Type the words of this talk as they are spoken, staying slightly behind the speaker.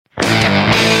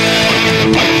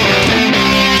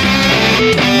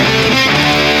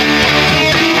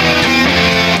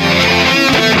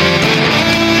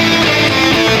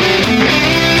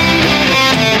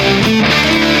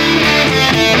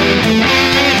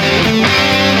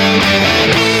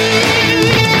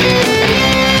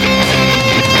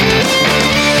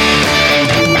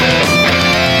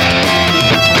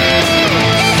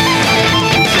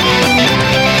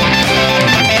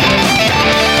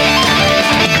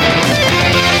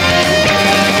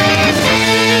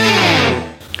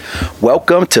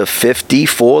welcome to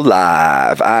 54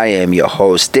 Live. I am your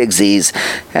host, Digsies,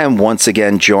 and once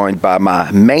again joined by my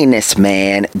mainest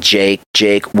man, Jake.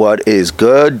 Jake, what is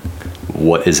good?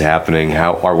 What is happening?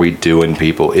 How are we doing,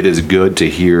 people? It is good to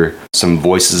hear some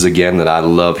voices again that I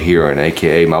love hearing,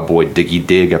 aka my boy Diggy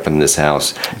Dig up in this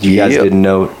house. If you guys didn't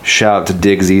know, shout out to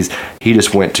Digsies. He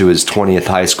just went to his 20th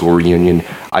high school reunion.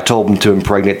 I told him to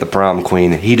impregnate the prom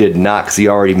queen. He did not, because he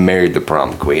already married the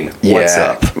prom queen. What's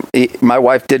up? My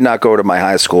wife did not go to my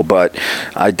high school, but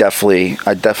I definitely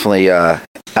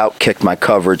outkicked my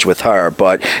coverage with her.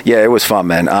 But yeah, it was fun,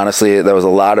 man. Honestly, there was a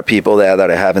lot of people there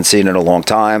that I haven't seen in a long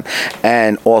time,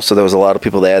 and also there was a lot of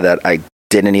people there that I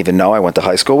didn't even know I went to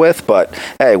high school with. But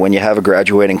hey, when you have a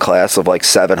graduating class of like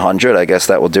 700, I guess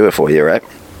that will do it for you, right?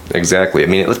 Exactly. I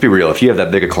mean, let's be real. If you have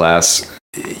that big a class,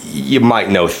 you might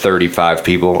know 35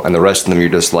 people, and the rest of them you're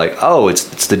just like, oh,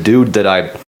 it's the dude that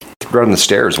I threw down the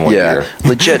stairs one year.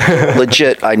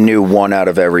 legit. I knew one out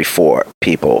of every four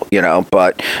people,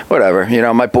 but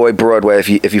whatever. My boy Broadway,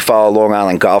 if you follow Long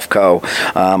Island Golf Co.,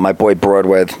 my boy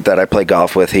Broadway that I play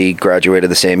golf with, he graduated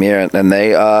the same year, and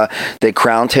they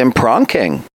crowned him prom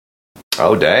king.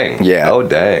 Oh, dang. Yeah. Oh,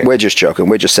 dang. We're just joking.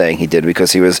 We're just saying he did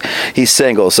because he's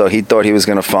single, so he thought he was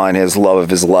going to find his love of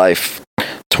his life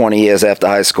 20 years after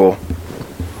high school.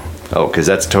 Oh, because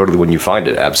that's totally when you find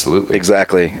it. Absolutely.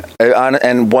 Exactly.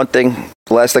 And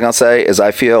last thing I'll say is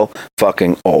I feel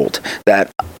fucking old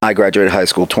that I graduated high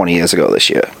school 20 years ago this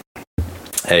year.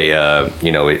 Hey,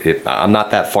 I'm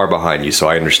not that far behind you, so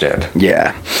I understand.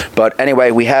 Yeah. But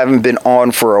anyway, we haven't been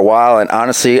on for a while, and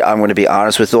honestly, I'm going to be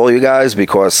honest with all you guys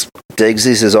because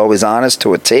Digsies is always honest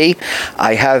to a T.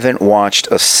 I haven't watched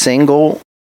a single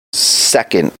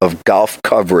second of golf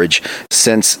coverage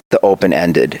since the Open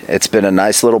ended. It's been a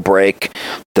nice little break.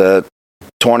 The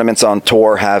tournaments on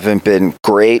tour haven't been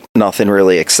great. Nothing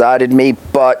really excited me,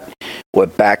 but we're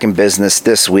back in business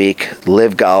this week.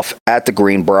 LIV Golf at the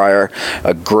Greenbrier,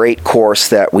 a great course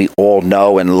that we all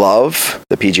know and love.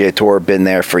 The PGA Tour have been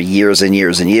there for years and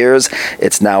years and years.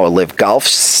 It's now a LIV Golf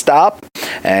stop.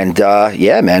 And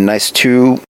yeah, man, nice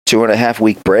 2.5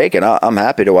 week break, and I'm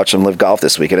happy to watch some LIV Golf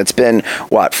this week. And it's been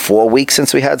 4 weeks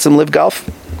since we had some LIV Golf?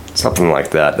 Something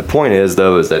like that. The point is,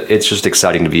 though, is that it's just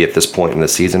exciting to be at this point in the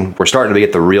season. We're starting to be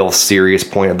at the real serious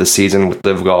point of the season with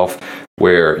LIV Golf,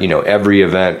 where every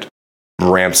event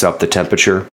ramps up the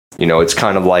temperature. It's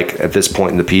kind of like at this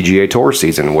point in the PGA Tour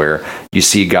season where you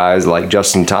see guys like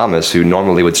Justin Thomas, who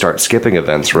normally would start skipping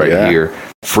events here,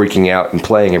 freaking out and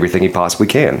playing everything he possibly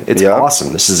can. It's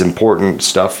awesome. This is important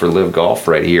stuff for LIV Golf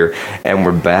right here. And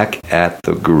we're back at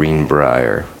the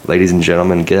Greenbrier. Ladies and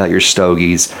gentlemen, get out your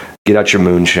stogies, get out your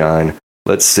moonshine.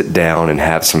 Let's sit down and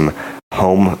have some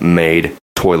homemade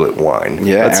toilet wine.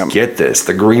 Yeah. Let's get this.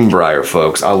 The Greenbrier,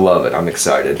 folks. I love it. I'm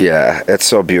excited. Yeah, it's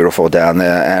so beautiful down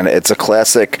there. And it's a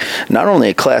classic, not only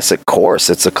a classic course,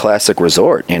 it's a classic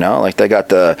resort, Like they got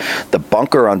the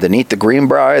bunker underneath the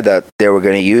Greenbrier that they were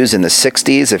going to use in the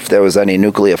 60s if there was any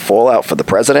nuclear fallout for the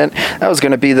president. That was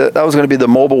going to be the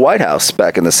mobile White House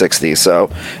back in the 60s. So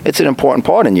it's an important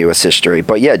part in U.S. history.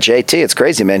 But yeah, JT, it's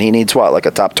crazy, man. He needs like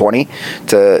a top 20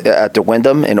 at the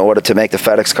Wyndham in order to make the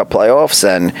FedEx Cup playoffs.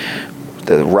 And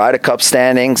the Ryder Cup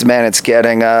standings, man, it's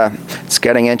getting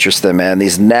interesting, man.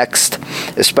 These next,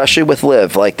 especially with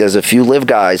LIV, there's a few LIV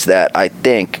guys that I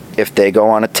think if they go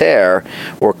on a tear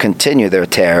or continue their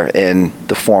tear in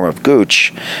the form of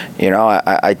Gooch,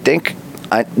 I think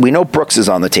we know Brooks is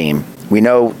on the team. We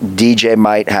know DJ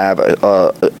might have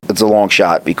it's a long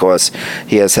shot because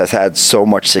he has had so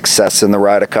much success in the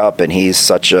Ryder Cup and he's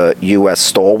such a U.S.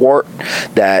 stalwart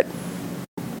that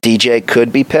DJ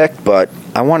could be picked, but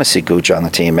I want to see Gooch on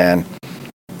the team, man.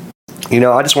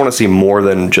 I just want to see more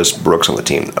than just Brooks on the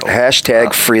team, though.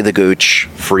 Hashtag free the Gooch.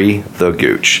 Free the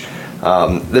Gooch.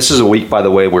 This is a week, by the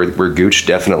way, where Gooch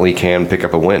definitely can pick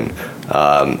up a win.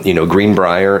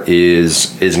 Greenbrier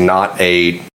is not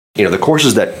a... the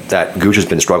courses that Gooch has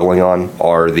been struggling on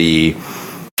are the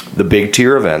big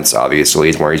tier events, obviously,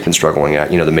 is where he's been struggling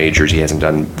at. The majors, he hasn't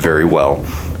done very well.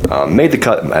 Made the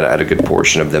cut at a good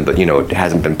portion of them, but, it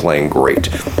hasn't been playing great.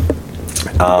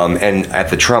 And at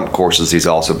the Trump courses, he's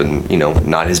also been,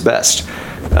 not his best.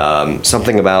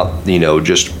 Something about,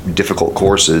 just difficult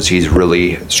courses he's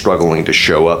really struggling to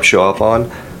show up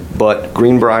on. But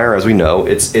Greenbrier, as we know,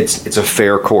 it's a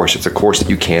fair course. It's a course that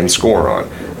you can score on.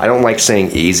 I don't like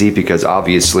saying easy because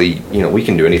obviously, we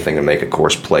can do anything to make a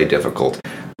course play difficult.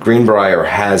 Greenbrier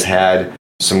has had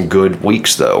some good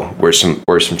weeks, though, where some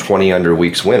 20 under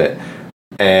weeks win it.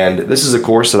 And this is a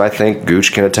course that I think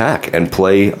Gooch can attack and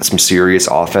play some serious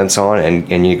offense on,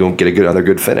 and you can get another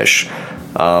good finish.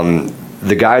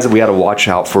 the guys that we got to watch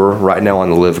out for right now on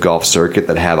the LIV Golf circuit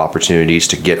that have opportunities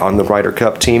to get on the Ryder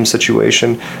Cup team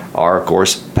situation are, of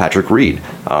course, Patrick Reed.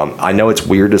 I know it's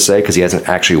weird to say because he hasn't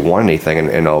actually won anything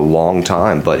in a long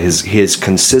time, but his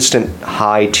consistent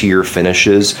high-tier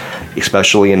finishes,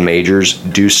 especially in majors,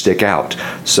 do stick out.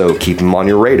 So keep him on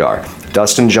your radar.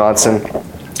 Dustin Johnson,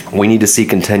 we need to see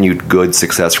continued good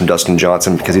success from Dustin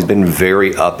Johnson because he's been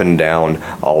very up and down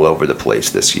all over the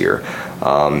place this year.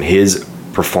 His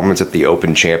performance at the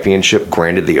Open Championship,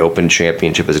 granted the Open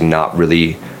Championship is not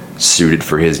really suited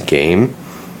for his game,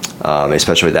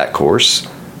 especially that course.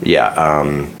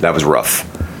 That was rough.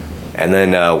 And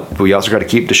then we also got to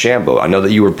keep DeChambeau. I know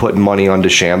that you were putting money on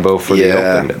DeChambeau for the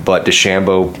Open, but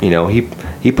DeChambeau,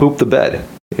 he pooped the bed.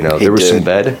 There was some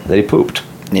bed that he pooped.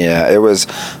 Yeah, it was.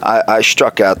 I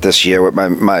struck out this year with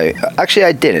my. Actually,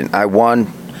 I didn't. I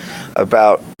won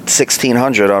about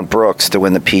 1,600 on Brooks to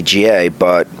win the PGA,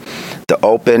 but the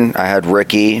Open, I had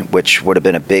Ricky, which would have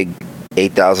been a big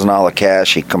 $8,000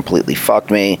 cash. He completely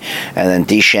fucked me, and then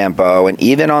DeChambeau, and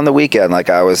even on the weekend, like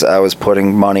I was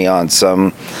putting money on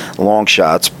some long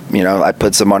shots. I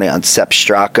put some money on Sepp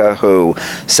Straka,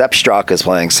 Sepp Straka is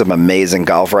playing some amazing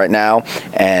golf right now,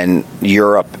 and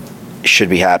Europe should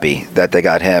be happy that they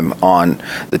got him on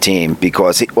the team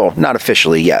because not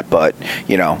officially yet, but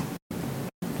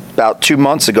about 2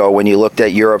 months ago when you looked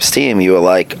at Europe's team, you were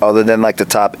like, other than like the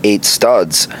top 8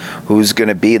 studs, who's going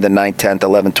to be the 9th, 10th,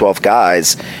 11th, 12th guys?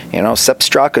 Sepp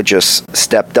Straka just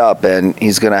stepped up and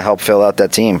he's going to help fill out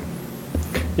that team.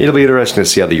 It'll be interesting to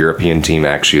see how the European team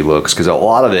actually looks because a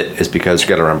lot of it is because you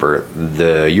got to remember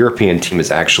the European team is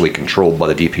actually controlled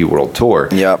by the DP World Tour.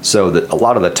 Yep. So a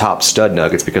lot of the top stud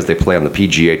nuggets, because they play on the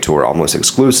PGA Tour almost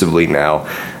exclusively now,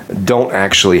 don't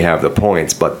actually have the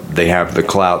points, but they have the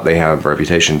clout, they have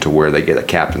reputation to where they get a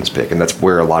captain's pick, and that's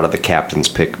where a lot of the captain's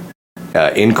pick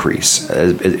increase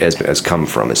has come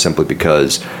from. Is simply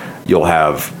because you'll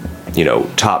have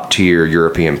top tier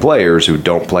European players who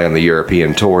don't play on the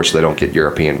European tour, so they don't get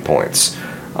European points.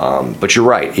 But you're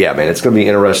right. Yeah, man, it's going to be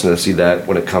interesting to see that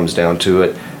when it comes down to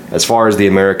it. As far as the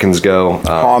Americans go,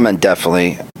 Harman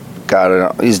definitely got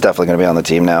it. He's definitely going to be on the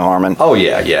team now, Harman. Oh,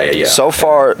 yeah. So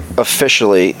far,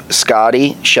 officially,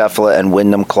 Scotty, Scheffler, and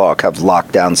Wyndham Clark have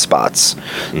locked down spots.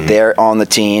 Mm-hmm. They're on the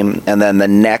team. And then the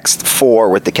next 4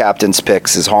 with the captain's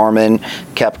picks is Harman,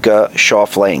 Koepka,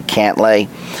 Schauffele, and Cantlay.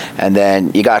 And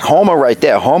then you got Homa right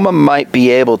there. Homa might be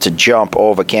able to jump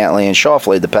over Cantlay and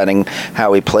Schauffele depending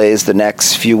how he plays the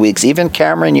next few weeks. Even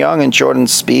Cameron Young and Jordan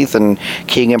Spieth and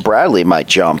Keegan Bradley might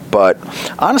jump. But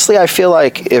honestly, I feel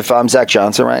like if I'm Zach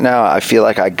Johnson right now, I feel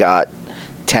like I got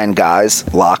 10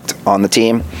 guys locked on the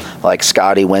team, like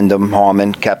Scotty, Wyndham,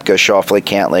 Harman, Koepka, Schauffele,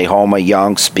 Cantlay, Homa,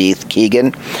 Young, Spieth,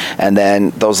 Keegan. And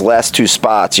then those last 2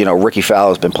 spots, Ricky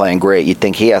Fowler's been playing great. You'd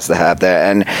think he has to have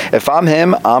that. And if I'm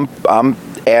him, I'm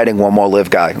adding one more LIV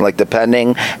guy. Like,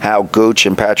 depending how Gooch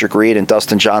and Patrick Reed and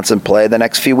Dustin Johnson play the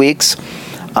next few weeks,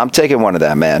 I'm taking one of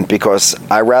them, man, because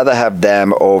I'd rather have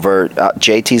them over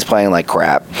JT's playing like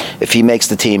crap. If he makes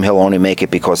the team, he'll only make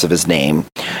it because of his name.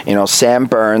 Sam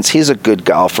Burns, he's a good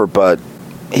golfer, but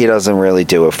he doesn't really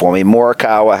do it for me.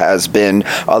 Morikawa has been,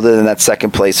 other than that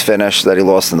second place finish that he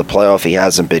lost in the playoff, he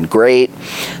hasn't been great.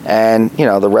 And,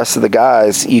 the rest of the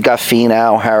guys, you got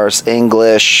Finau, Harris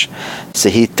English,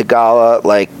 Sahith Theegala,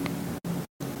 like,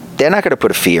 they're not going to put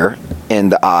a fear in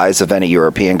the eyes of any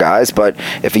European guys, but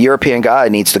if a European guy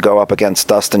needs to go up against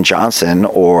Dustin Johnson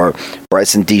or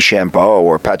Bryson DeChambeau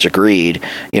or Patrick Reed,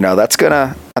 that's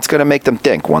gonna make them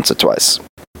think once or twice.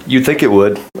 You'd think it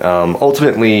would.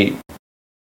 Ultimately,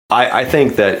 I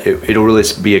think that it'll really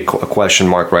be a question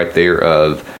mark right there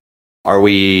of, are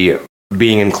we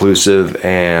being inclusive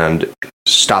and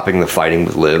stopping the fighting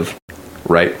with LIV?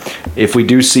 Right. If we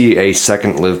do see a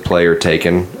second LIV player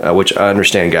taken, which I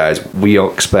understand, guys, we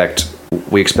expect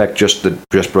just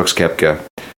Brooks Koepka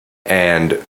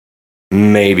and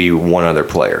maybe one other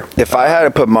player. If I had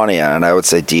to put money on it, I would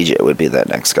say DJ would be that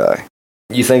next guy.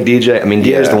 You think DJ? I mean,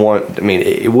 DJ's the one. I mean,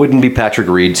 it wouldn't be Patrick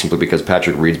Reed simply because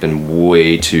Patrick Reed's been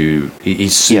way too.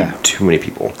 He's seen too many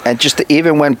people. And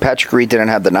even when Patrick Reed didn't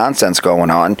have the nonsense going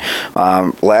on,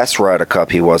 last Ryder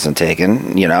Cup he wasn't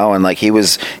taken. And like he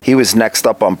was next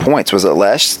up on points. Was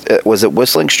it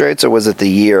Whistling Straits or was it the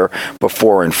year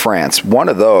before in France? One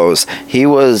of those. He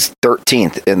was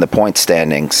 13th in the point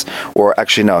standings, or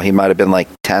actually no, he might have been like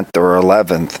 10th or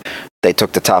 11th. They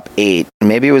took the top 8.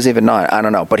 Maybe it was even 9. I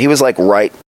don't know. But he was like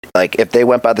right. Like if they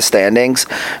went by the standings,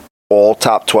 all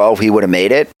top 12, he would have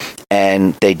made it.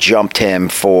 And they jumped him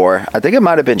for, I think it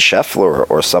might have been Scheffler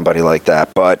or somebody like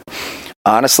that. But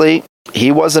honestly,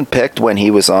 he wasn't picked when he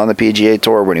was on the PGA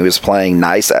Tour, when he was playing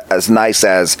nice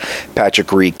as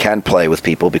Patrick Reed can play with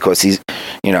people, because he's,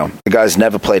 the guy's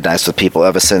never played nice with people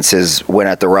ever since his win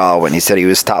at the Royal when he said he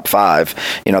was top 5.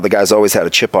 The guy's always had a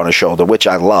chip on his shoulder, which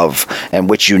I love and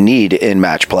which you need in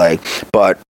match play.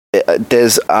 But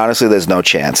there's no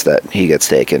chance that he gets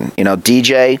taken.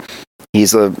 DJ,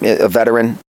 he's a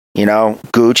veteran.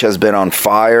 Gooch has been on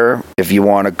fire. If you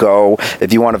want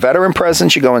a veteran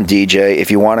presence, you go in DJ.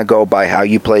 If you want to go by how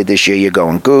you played this year, you go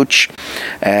in Gooch.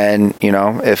 And,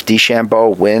 if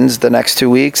DeChambeau wins the next 2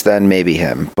 weeks, then maybe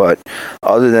him. But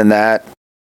other than that,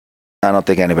 I don't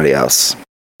think anybody else.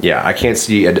 Yeah, I can't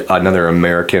see another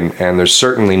American, and there's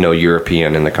certainly no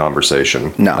European in the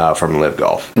conversation. No. From LIV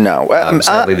Golf. No.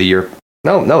 Sadly,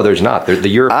 No, there's not. The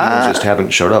Europeans just haven't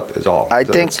showed up. Is all. I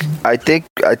think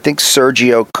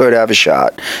Sergio could have a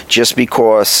shot just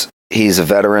because he's a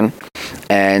veteran,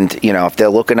 and if they're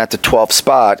looking at the 12th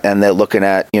spot and they're looking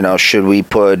at should we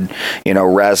put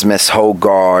Rasmus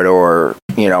Højgaard or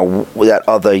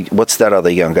what's that other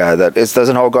young guy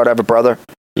doesn't Højgaard have a brother?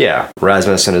 Yeah,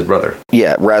 Rasmus and his brother.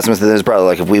 Yeah, Rasmus and his brother.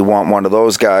 Like if we want one of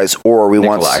those guys, or we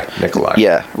want Nikolai.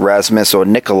 Yeah, Rasmus or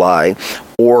Nikolai,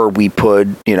 or we put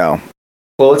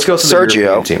Well, let's go through Sergio. The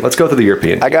European team. Let's go through the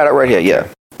European team. I got it right here, yeah.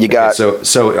 You got... Okay,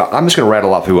 so I'm just going to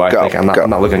rattle off who I think. I'm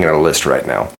not looking at a list right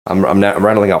now. I'm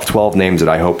rattling off 12 names that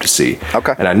I hope to see.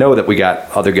 Okay. And I know that we got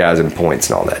other guys in points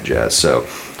and all that jazz. So,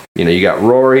 you got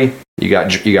Rory, you got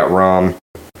Rahm,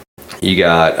 you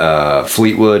got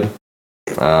Fleetwood,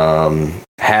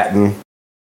 Hatton,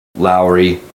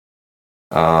 Lowry.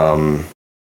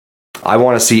 I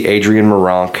want to see Adrian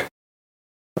Meronk.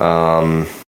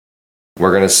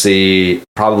 We're going to see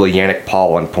probably Yannick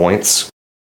Paul on points.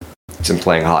 He's been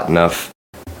playing hot enough.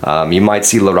 You might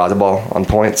see Larrazabal on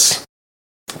points.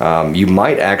 You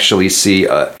might actually see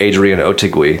Adrian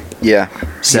Otigui. Yeah.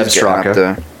 Seb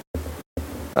Straka.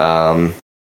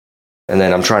 And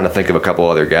then I'm trying to think of a couple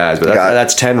other guys, but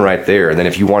that's 10 right there. And then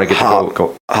if you want to get to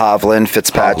Hovland,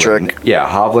 Fitzpatrick.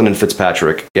 Hovland and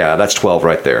Fitzpatrick. Yeah, that's 12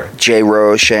 right there. Jay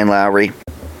Rose, Shane Lowry.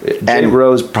 Jay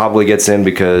Rose probably gets in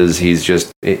because he's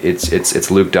just it's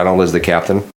Luke Donald as the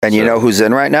captain. And you know who's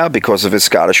in right now because of his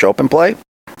Scottish Open play?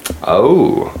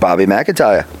 Oh, Bobby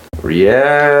McIntyre.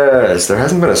 Yes, there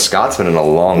hasn't been a Scotsman in a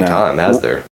long time, has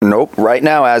there? Nope. Right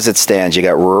now, as it stands, you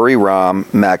got Rory, Rahm,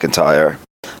 McIntyre,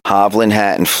 Hovland,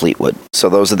 Hatton, Fleetwood. So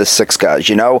those are the 6 guys.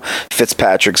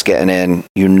 Fitzpatrick's getting in.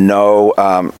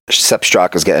 Sepp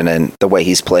Straka's getting in the way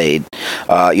he's played.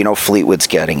 Fleetwood's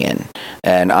getting in.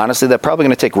 And honestly, they're probably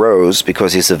going to take Rose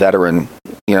because he's a veteran,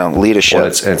 leadership. Well,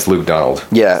 it's Luke Donald.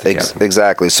 Yeah,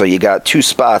 exactly. So you got 2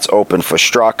 spots open for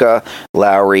Straka,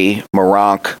 Lowry,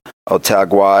 Meronk,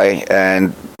 Otaguai,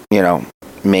 and,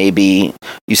 maybe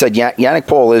you said Yannick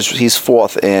Paul he's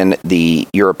 4th in the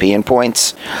European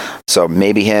points, so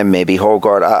maybe him, maybe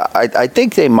Højgaard. I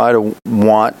think they might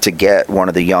want to get one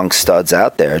of the young studs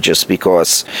out there just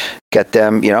because get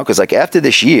them, because like after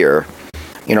this year,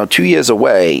 2 years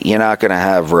away, you're not going to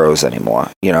have Rose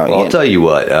anymore. Well, I'll tell you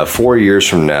what, 4 years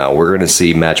from now, we're going to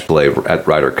see match play at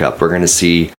Ryder Cup. We're going to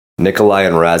see Nikolai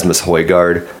and Rasmus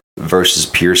Højgaard versus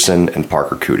Pearson and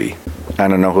Parker Cootie. I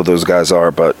don't know who those guys are,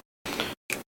 but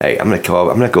hey, I'm gonna go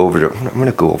over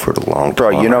the long.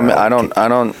 Bro, I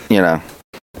don't.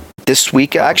 This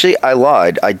week, actually, I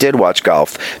lied. I did watch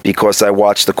golf because I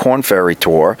watched the Korn Ferry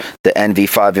Tour, the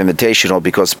NV5 Invitational,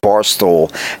 because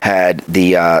Barstool had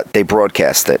they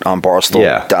broadcast it on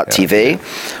Barstool.tv.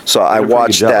 Yeah. So I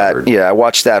watched that. Yeah, I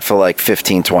watched that for like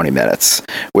 15, 20 minutes,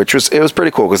 it was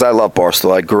pretty cool because I love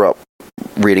Barstool. I grew up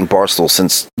reading Barstool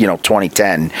since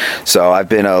 2010, so I've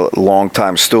been a long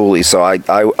time stoolie. So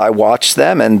I watched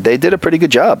them and they did a pretty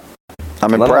good job.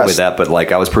 I'm impressed. Not only that,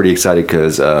 but I was pretty excited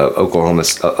because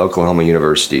Oklahoma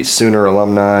University Sooner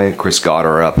alumni Chris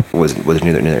Gotterup was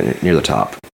near the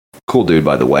top. Cool dude,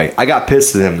 by the way. I got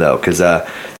pissed at him though because I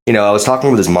was talking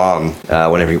with his mom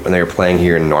when they were playing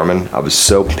here in Norman. I was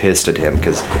so pissed at him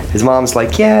because his mom's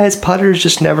like, yeah, his putter's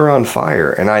just never on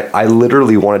fire, and I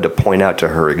literally wanted to point out to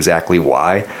her exactly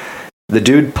why. The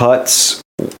dude putts.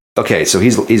 Okay, so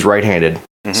he's right-handed.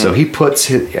 Mm-hmm. So he puts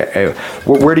his.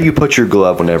 Where do you put your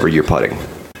glove whenever you're putting?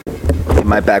 In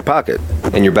my back pocket.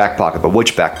 In your back pocket, but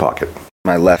which back pocket?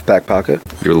 My left back pocket.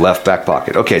 Your left back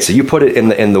pocket. Okay, so you put it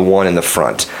in the one in the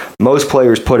front. Most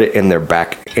players put it in their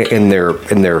back in their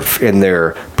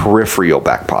peripheral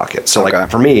back pocket. So okay.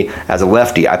 Like for me as a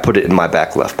lefty, I put it in my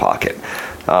back left pocket.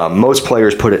 Most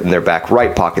players put it in their back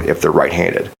right pocket if they're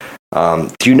right-handed.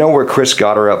 Do you know where Chris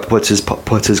Gotterup puts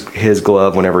his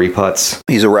glove whenever he putts?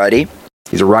 He's a righty.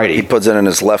 He's a righty. He puts it in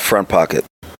his left front pocket.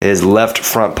 His left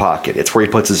front pocket. It's where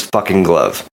he puts his fucking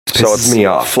glove. So it's me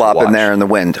off. flopping there in the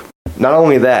wind. Not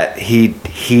only that, he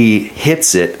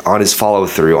hits it on his follow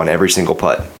through on every single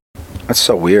putt. That's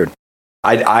so weird.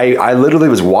 I literally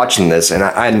was watching this,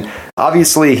 and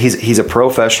obviously he's a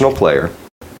professional player,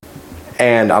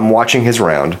 and I'm watching his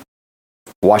round.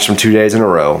 Watched him 2 days in a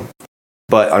row.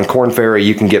 But on Corn Ferry,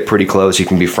 you can get pretty close. You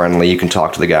can be friendly. You can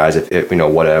talk to the guys, if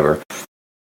whatever.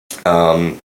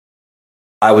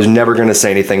 I was never going to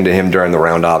say anything to him during the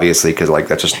round, obviously, because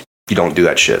that's just, you don't do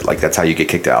that shit. That's how you get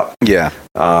kicked out. Yeah.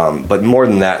 But more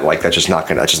than that, that's just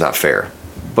not fair.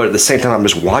 But at the same time, I'm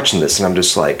just watching this, and I'm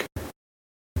just like,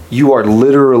 you are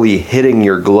literally hitting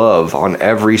your glove on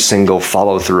every single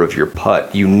follow through of your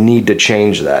putt. You need to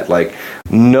change that.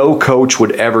 No coach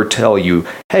would ever tell you,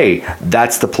 hey,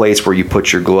 that's the place where you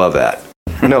put your glove at.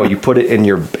 No, you put it in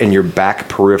your back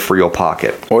peripheral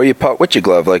pocket. Or you putt with your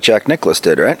glove like Jack Nicklaus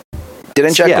did, right?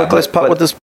 Didn't Jack Nicklaus putt with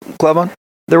his glove on?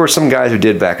 There were some guys who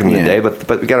did back in the day, but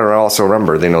we got to also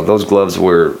remember, those gloves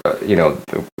were,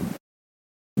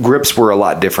 grips were a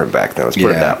lot different back then. Let's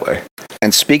put it that way.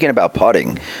 And speaking about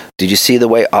putting, did you see the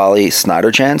way Ollie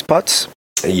Snyderjan's putts?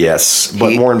 Yes,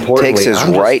 but more importantly, he takes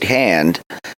his right hand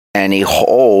and he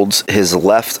holds his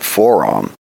left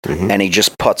forearm, and he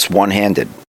just putts one-handed.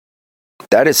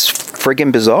 That is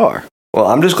friggin' bizarre. Well,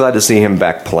 I'm just glad to see him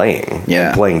back playing.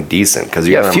 Yeah, playing decent. Because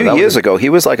a few years ago, he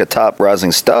was like a top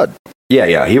rising stud.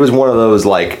 Yeah, he was one of those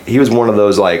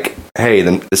hey,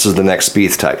 then this is the next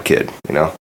Spieth type kid,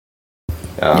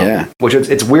 Which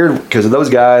it's weird because of those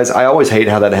guys. I always hate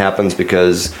how that happens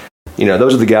because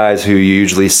those are the guys who you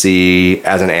usually see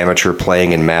as an amateur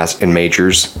playing in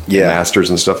majors, masters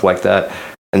and stuff like that.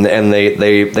 And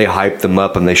they hype them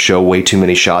up and they show way too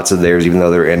many shots of theirs, even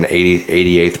though they're in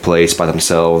 88th place by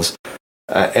themselves.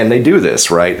 And they do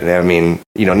this, right? I mean,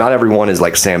 not everyone is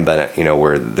like Sam Bennett,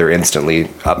 where they're instantly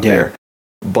up there.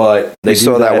 But we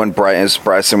saw that when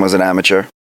Bryson was an amateur.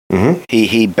 Mm-hmm.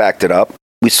 He backed it up.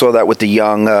 We saw that with the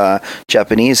young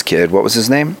Japanese kid. What was his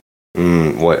name?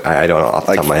 What I don't know off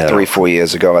the top of my head. 3-4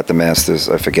 years ago at the Masters,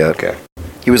 I forget. Okay.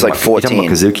 He was 14. You talking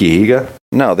about Kazuki Higa?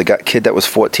 No, the kid that was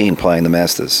 14 playing the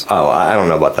Masters. Oh, I don't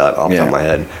know about that off the top of my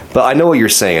head. But I know what you're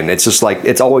saying. It's just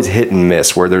it's always hit and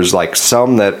miss, where there's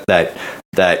some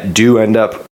that do end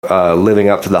up living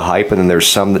up to the hype, and then there's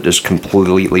some that just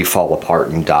completely fall apart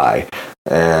and die.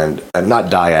 And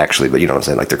not die, actually, but you know what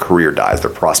I'm saying? Their career dies,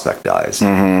 their prospect dies.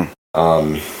 Mm-hmm.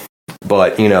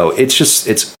 But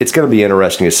it's going to be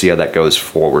interesting to see how that goes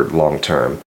forward long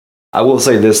term. I will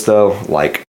say this though,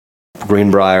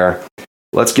 Greenbrier,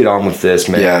 let's get on with this,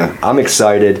 man. Yeah. I'm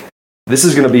excited. This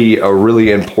is going to be a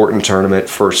really important tournament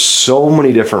for so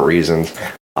many different reasons.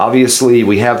 Obviously,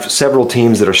 we have several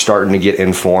teams that are starting to get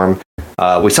in form.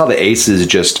 We saw the Aces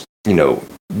just,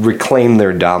 reclaim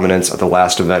their dominance at the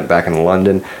last event back in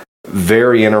London.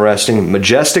 Very interesting.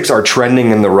 Majestics are trending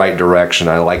in the right direction.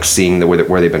 I like seeing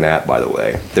where they've been at, by the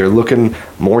way. They're looking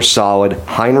more solid.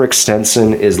 Heinrich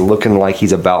Stenson is looking like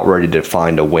he's about ready to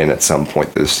find a win at some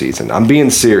point this season. I'm being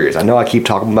serious. I know I keep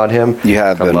talking about him. You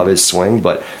have been. I love his swing,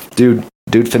 but dude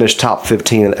finished top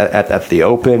 15 at the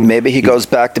Open. Maybe he goes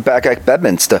back-to-back at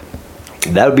Bedminster.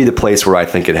 That would be the place where I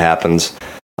think it happens.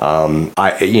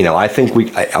 I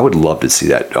think I would love to see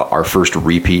that, our first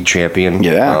repeat champion.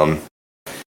 Yeah.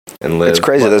 And LIV. It's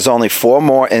crazy. There's only 4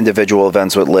 more individual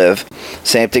events with LIV.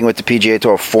 Same thing with the PGA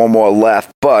Tour, 4 more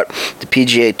left. But the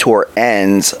PGA Tour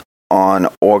ends on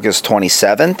August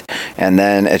 27th. And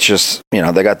then it's just, they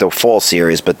got the fall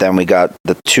series. But then we got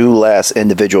the 2 last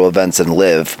individual events in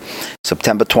LIV.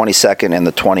 September 22nd and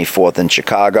the 24th in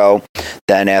Chicago.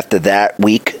 Then after that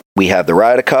week, we have the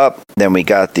Ryder Cup. Then we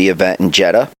got the event in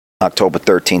Jeddah, October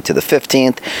 13th to the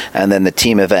 15th, and then the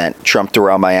team event, Trump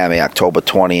Doral Miami, October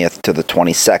 20th to the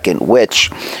 22nd, which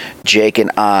Jake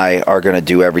and I are going to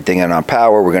do everything in our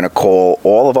power. We're going to call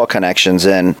all of our connections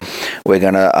in. We're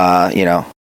going to,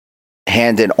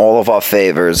 hand in all of our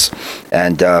favors,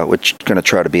 and we're going to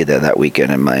try to be there that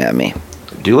weekend in Miami.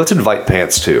 Dude, let's invite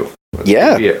Pants, too.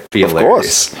 Yeah, of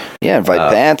course. Yeah,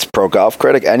 invite Pants, Pro Golf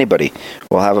Critic, anybody.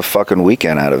 We'll have a fucking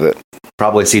weekend out of it.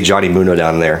 Probably see Johnny Muno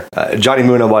down there. Johnny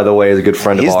Muno, by the way, is a good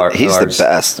friend of ours. He's the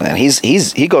best, man.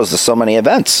 He goes to so many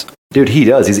events. Dude, he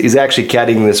does. He's actually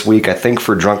caddying this week, I think,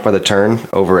 for Drunk by the Turn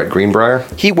over at Greenbrier.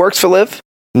 He works for LIV?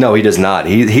 No, he does not.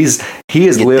 He is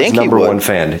LIV's number one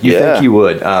fan. You think he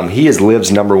would? He is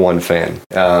LIV's number one fan.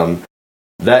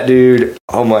 That dude,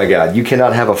 oh my God, you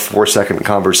cannot have a 4-second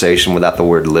conversation without the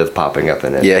word LIV popping up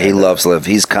in it. Yeah, he loves LIV.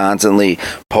 He's constantly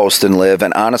posting LIV,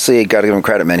 and honestly, you got to give him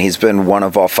credit, man. He's been one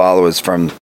of our followers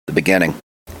from the beginning.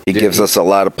 He gives us a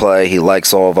lot of play. He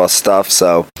likes all of our stuff.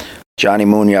 So, Johnny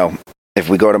Muno, if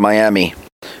we go to Miami,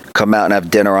 come out and have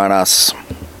dinner on us.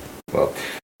 Well,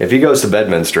 If he goes to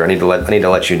Bedminster, I need to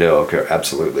let you know. Okay,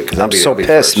 absolutely. I'm so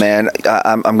pissed, man.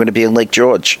 I'm going to be in Lake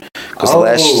George because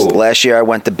last year I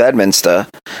went to Bedminster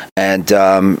and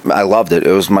I loved it.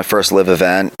 It was my first LIV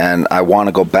event, and I want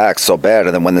to go back so bad.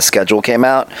 And then when the schedule came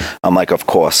out, I'm like, of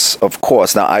course.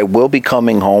 Now I will be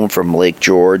coming home from Lake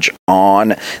George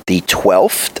on the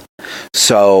 12th,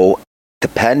 so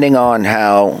depending on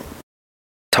how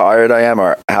tired I am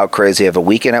or how crazy of a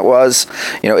weekend it was,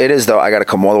 it is, though. I got to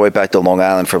come all the way back to Long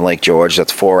Island from Lake George.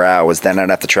 That's 4 hours. Then I'd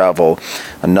have to travel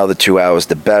another 2 hours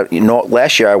to bed.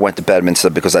 Last year I went to Bedminster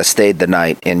because I stayed the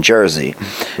night in Jersey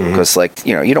because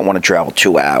you don't want to travel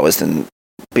 2 hours and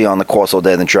be on the course all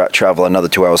day and then travel another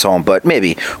 2 hours home. But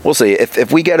maybe we'll see.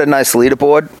 If we get a nice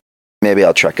leaderboard, maybe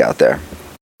I'll trek out there.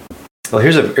 Well,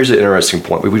 here's an interesting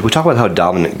point. We talk about how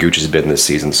dominant Gooch has been this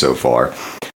season so far.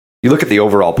 You look at the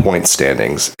overall point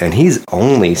standings, and he's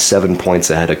only 7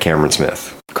 points ahead of Cameron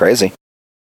Smith. Crazy.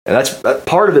 And that's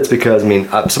part of it's because,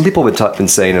 some people have been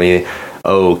saying,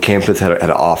 Cam Smith had an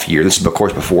off year. This is, of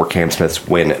course, before Cam Smith's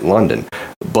win at London.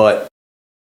 But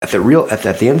at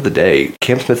the end of the day,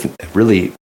 Cam Smith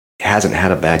really hasn't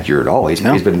had a bad year at all.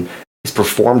 He's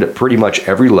performed at pretty much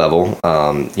every level,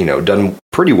 done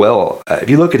pretty well. If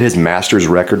you look at his Masters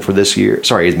record for this year,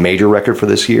 his major record for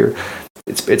this year,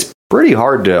 it's pretty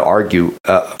hard to argue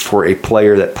for a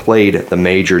player that played the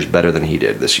majors better than he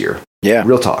did this year. Yeah.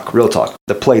 Real talk.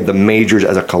 That played the majors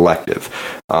as a collective.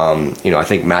 I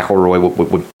think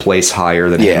McIlroy would place higher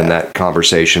than him in that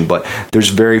conversation, but there's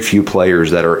very few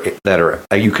players that are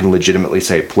you can legitimately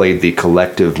say played the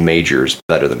collective majors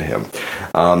better than him.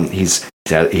 He's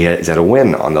had a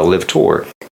win on the LIV Tour.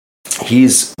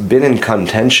 He's been in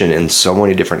contention in so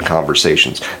many different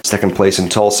conversations. Second place in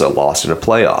Tulsa, lost in a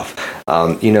playoff.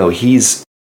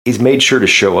 He's made sure to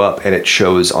show up, and it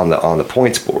shows on the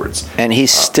points boards. And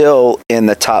he's still in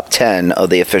the top 10 of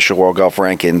the official World Golf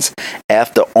Rankings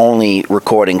after only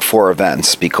recording 4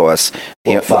 events because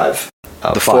 5.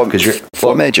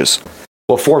 Four majors.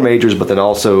 Well, 4 majors, but then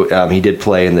also he did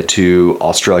play in the 2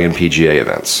 Australian PGA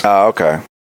events. Oh, okay.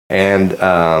 And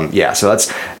so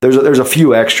there's a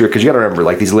few extra because you got to remember,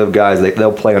 like these LIV guys,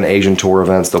 they'll play on Asian Tour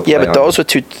events. Those were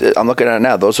 2. I'm looking at it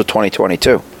now. Those were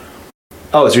 2022.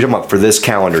 Oh, so you're talking about for this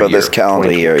calendar year? For this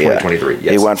calendar year, 2023.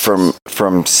 Yes. He went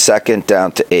from second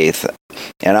down to 8th.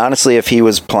 And honestly, if he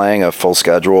was playing a full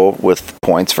schedule with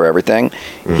points for everything,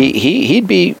 he'd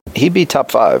be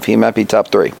top 5. He might be top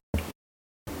 3.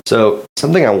 So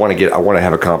something I want to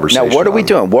have a conversation. Now, what are we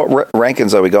doing? What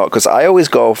rankings are we going? Because I always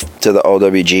go to the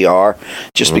OWGR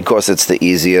just because it's the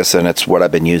easiest and it's what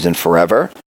I've been using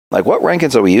forever. Like, what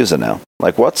rankings are we using now?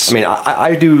 Like, what's?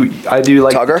 I do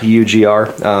like Tugger?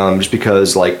 TUGR just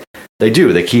because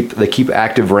they keep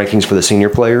active rankings for the senior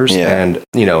players, and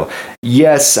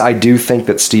yes, I do think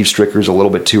that Steve Stricker's a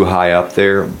little bit too high up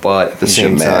there, but at the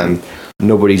same time,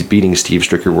 nobody's beating Steve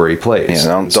Stricker where he plays.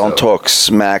 Yeah, don't talk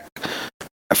smack.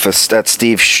 That's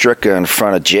Steve Stricker in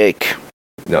front of Jake.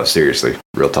 No, seriously,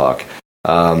 real talk.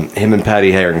 Him and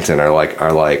Patty Harrington are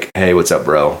like, hey, what's up,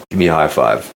 bro? Give me a high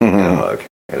five and a hug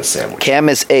and a sandwich. Cam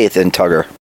is 8th in Tugger.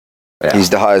 Yeah. He's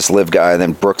the highest LIV guy. And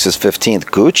then Brooks is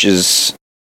 15th. Gooch is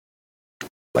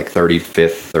like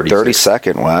 35th,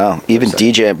 32nd. Wow. Even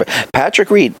 32nd. DJ, but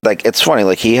Patrick Reed, it's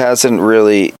funny. He hasn't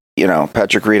really.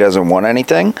 Patrick Reed hasn't won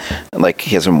anything.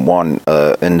 He hasn't won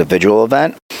an individual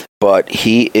event, but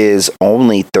he is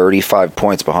only 35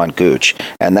 points behind Gooch.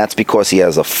 And that's because he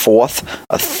has a 4th,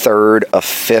 a 3rd, a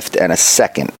 5th, and a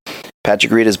 2nd.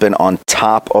 Patrick Reed has been on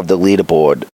top of the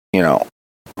leaderboard,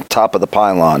 top of the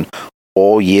pylon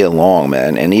all year long,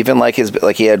 man. And even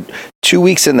he had 2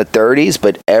 weeks in the 30s,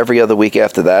 but every other week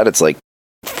after that, it's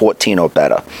 14 or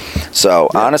better. So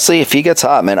honestly, if he gets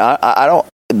hot, man, I don't.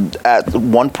 At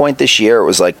one point this year, it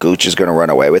was Gooch is going to run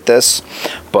away with this,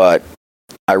 but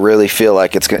I really feel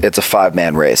like it's a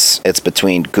 5-man race. It's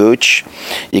between Gooch,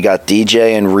 you got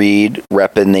DJ and Reed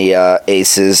repping the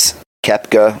Aces,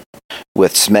 Koepka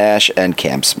with Smash, and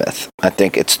Cam Smith. I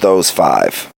think it's those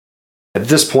 5. At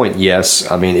this point, yes.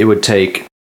 It would take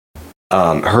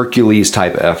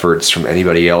Hercules-type efforts from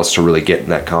anybody else to really get in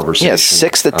that conversation. Yeah,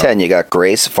 6 to 10, you got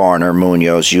Grace, Varner,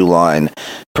 Munoz, Uline,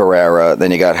 Pereira.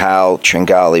 Then you got Hal,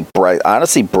 Tringali, Bryce.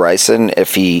 Honestly, Bryson,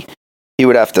 if he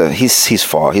would have to, he's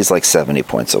far. He's 70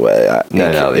 points away.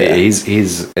 It's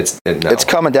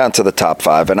coming down to the top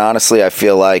 5. And honestly, I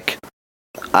feel like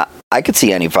I could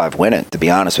see any 5 winning, to be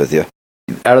honest with you.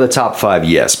 Out of the top 5,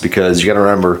 yes, because you got to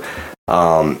remember,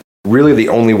 really, the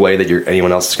only way that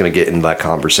anyone else is going to get into that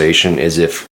conversation is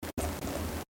if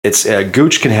it's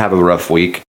Gooch can have a rough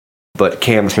week, but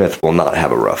Cam Smith will not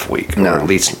have a rough week. No. Or at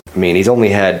least, I mean, he's only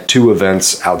had 2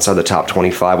 events outside the top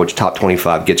 25, which top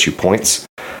 25 gets you points.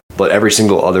 But every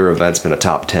single other event's been a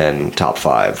top 10, top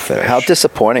 5 finish. How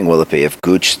disappointing will it be if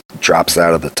Gooch drops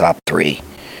out of the top 3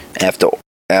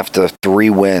 after 3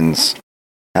 wins?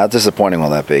 How disappointing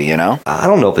will that be? You know, I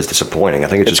don't know if it's disappointing. I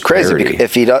think it's just crazy. clarity.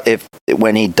 If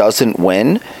when he doesn't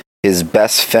win, his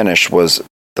best finish was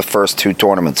the first 2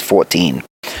 tournaments, 14.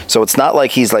 So it's not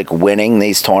like he's like winning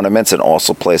these tournaments and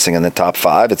also placing in the top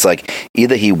 5. It's like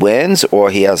either he wins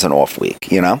or he has an off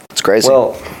week. You know, it's crazy.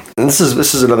 Well, this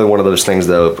is another one of those things,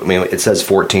 though. I mean, it says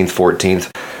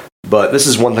 14th, but this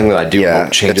is one thing that I do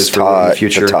hope changes for him in the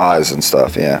future. The ties and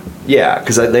stuff, yeah. Yeah,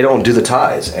 because they don't do the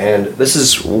ties, and this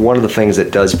is one of the things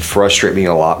that does frustrate me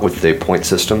a lot with the point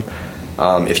system.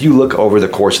 If you look over the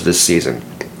course of this season,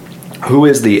 who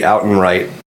is the out and right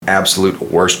absolute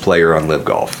worst player on LIV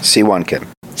Golf? Si-Won Kim.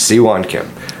 Si-Won Kim.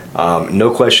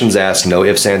 No questions asked, no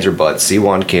ifs, ands, or buts.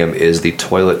 Si-Won Kim is the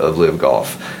toilet of LIV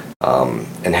Golf.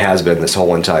 And has been this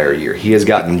whole entire year. He has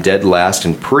gotten dead last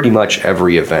in pretty much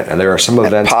every event, and there are some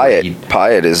events.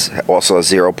 Pyatt is also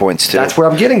 0 points too. That's where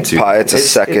I'm getting to. Pyatt's a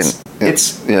second.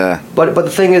 Yeah. But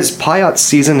the thing is, Pyatt's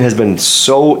season has been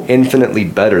so infinitely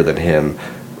better than him.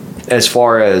 As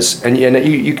far as and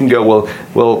you can go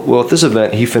well at this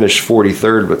event he finished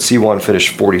 43rd, but Si-Won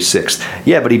finished 46th.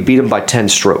 Yeah, but he beat him by 10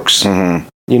 strokes. Mm-hmm.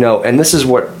 You know, and this is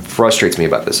what frustrates me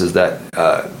about this is that.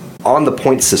 On the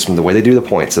point system, the way they do the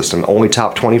point system, only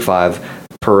top 25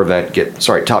 per event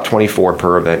top 24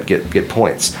 per event get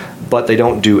points, but they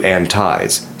don't do and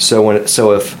ties. So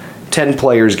if 10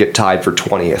 players get tied for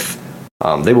 20th,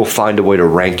 they will find a way to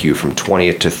rank you from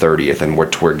 20th to 30th, and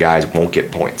where guys won't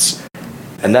get points,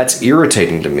 and that's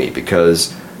irritating to me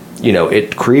because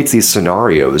it creates these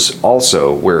scenarios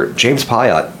also where James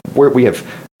Pyatt, where we have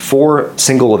 4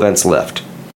 single events left.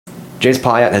 James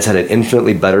Pyatt has had an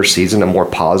infinitely better season, a more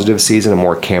positive season, a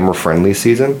more camera-friendly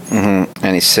season. Mm-hmm.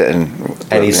 And he's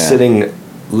sitting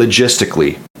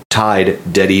logistically tied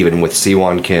dead even with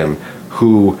Si-Won Kim,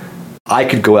 who I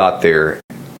could go out there.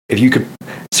 If you could,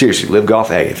 seriously, LIV Golf,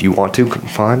 hey, if you want to,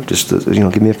 fine, just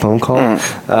give me a phone call.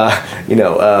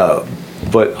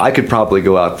 But I could probably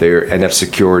go out there and have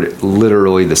secured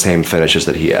literally the same finishes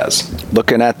that he has.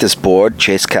 Looking at this board,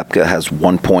 Chase Koepka has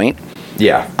 1 point.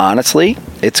 Yeah. Honestly,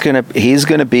 he's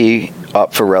gonna be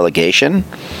up for relegation,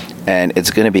 and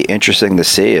it's gonna be interesting to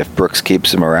see if Brooks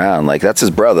keeps him around. Like, that's his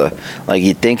brother. Like,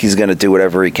 you'd think he's gonna do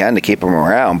whatever he can to keep him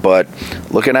around, but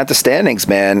looking at the standings,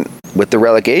 man, with the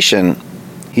relegation,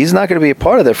 he's not gonna be a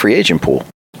part of the free agent pool.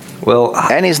 Well,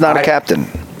 and he's not a captain.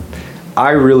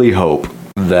 I really hope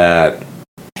that,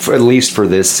 at least for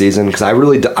this season, because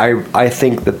I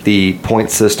think that the point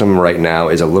system right now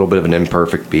is a little bit of an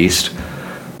imperfect beast.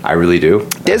 I really do.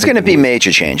 There's going to be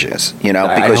major changes, because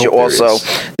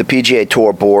the PGA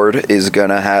Tour board is going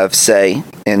to have say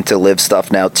into LIV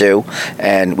stuff now too.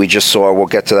 And we just saw, we'll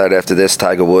get to that after this,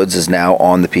 Tiger Woods is now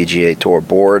on the PGA Tour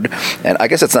board. And I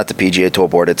guess it's not the PGA Tour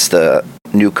board, it's the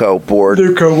NewCo board.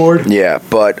 NewCo board. Yeah,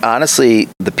 but honestly,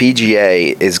 the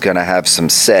PGA is going to have some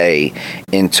say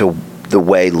into the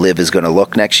way LIV is going to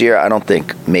look next year. I don't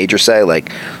think major say.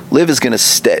 Like, LIV is going to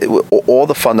stay. All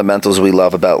the fundamentals we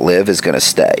love about LIV is going to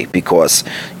stay because,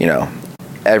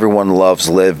 everyone loves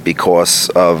LIV because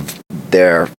of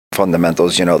their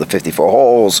fundamentals, the 54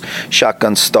 holes,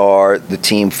 shotgun start, the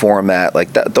team format,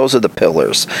 like that. Those are the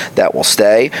pillars that will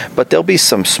stay, but there'll be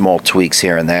some small tweaks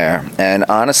here and there. And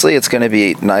honestly, it's going to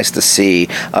be nice to see.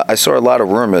 I saw a lot of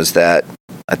rumors that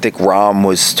I think Rahm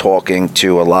was talking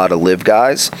to a lot of LIV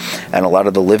guys, and a lot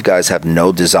of the LIV guys have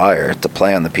no desire to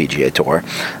play on the PGA Tour.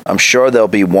 I'm sure there'll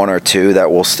be 1 or 2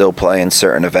 that will still play in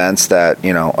certain events that,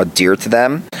 are dear to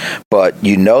them, but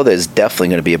there's definitely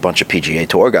going to be a bunch of PGA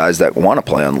Tour guys that want to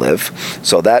play on LIV.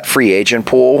 So that free agent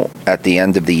pool at the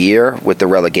end of the year with the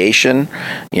relegation,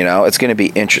 it's going to be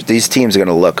interesting. These teams are going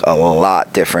to look a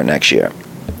lot different next year.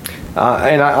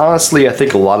 And honestly, I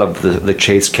think a lot of the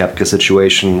Chase Koepka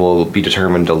situation will be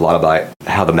determined a lot by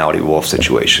how the Mouty Wolf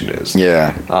situation is.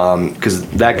 Yeah. Because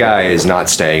that guy is not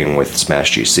staying with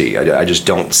Smash GC. I just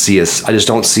don't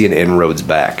see an inroads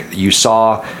back. You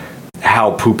saw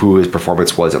how poo-poo his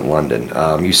performance was at London.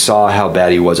 You saw how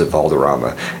bad he was at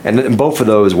Valderrama. And both of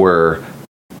those were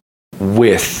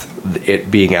with it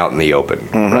being out in the open,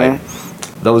 mm-hmm. right?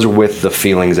 Those are with the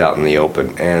feelings out in the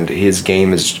open. And his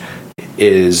game has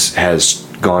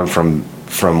gone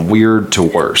from weird to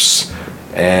worse.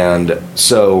 And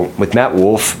so with Matt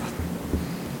Wolff,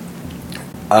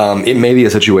 it may be a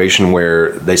situation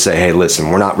where they say, hey, listen,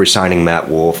 we're not re-signing Matt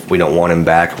Wolff. We don't want him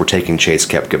back. We're taking Chase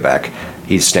Koepka back.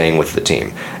 he's staying with the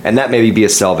team, and that maybe be a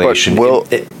salvation.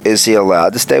 Is he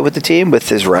allowed to stay with the team with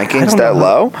his rankings that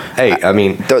low? Hey, I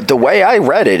mean, the way I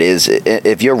read it is,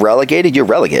 if you're relegated, you're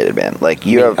relegated, man. Like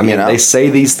they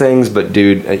say these things, but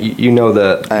dude, you know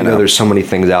there's so many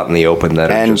things out in the open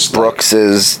that are just Brooks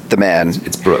is the man.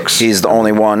 It's Brooks. He's the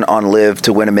only one on LIV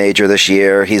to win a major this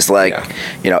year. He's like,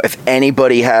 if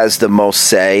anybody has the most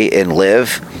say in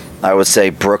LIV, I would say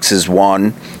Brooks is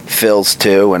 1, Phil's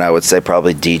 2, and I would say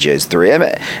probably DJ's 3. I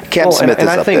mean, Cam Smith is up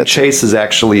there. I think Chase is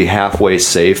actually halfway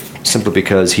safe simply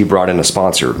because he brought in a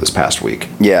sponsor this past week.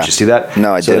 Yeah. Did you see that?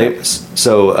 No, I didn't.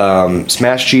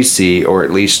 Smash GC, or at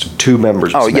least 2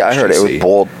 members of Smash GC. I heard it. It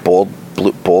was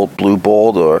blue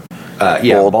bold, or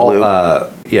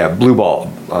blue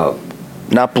ball.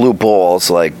 Not blue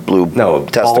balls, like blue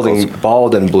testicles.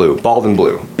 Bald and blue.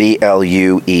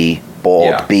 BLUE,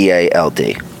 bald, BALD.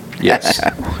 Yes,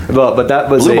 but that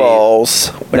was Blue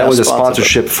balls. That was a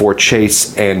sponsorship for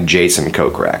Chase and Jason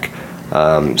Kokrak.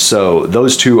 So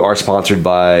those two are sponsored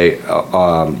by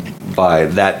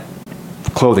that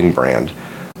clothing brand.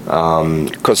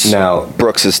 Because now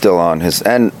Brooks is still on his,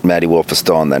 and Matty Wolf is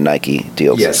still on the Nike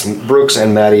deals. Yes, Brooks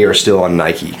and Matty are still on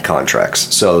Nike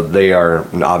contracts, so they are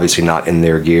obviously not in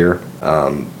their gear.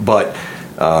 But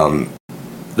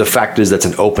the fact is that's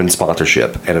an open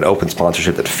sponsorship, and an open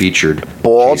sponsorship that featured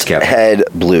Bald Head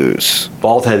Blues.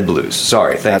 Bald Head Blues.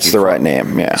 Sorry, that's the right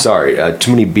name. Yeah. Sorry,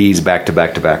 too many B's back to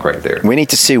back to back right there. We need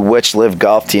to see which LIV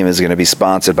Golf team is going to be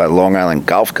sponsored by Long Island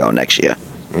Golf Co. next year.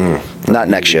 Not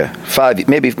next year. 5,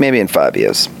 maybe in 5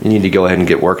 years. You need to go ahead and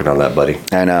get working on that, buddy.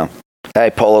 I know. Hey,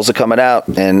 polos are coming out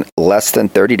in less than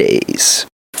 30 days.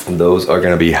 Those are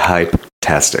going to be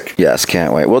hype-tastic. Yes,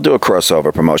 can't wait. We'll do a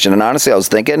crossover promotion. And honestly, I was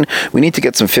thinking we need to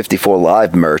get some 54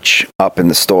 Live merch up in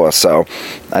the store. So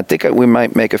I think we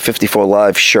might make a 54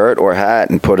 Live shirt or hat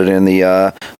and put it in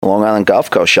the Long Island Golf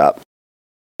Co. shop.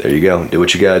 There you go. Do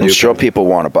what you got to do. I'm sure people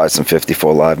want to buy some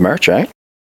 54 Live merch, right?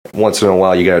 Once in a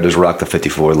while, you got to just rock the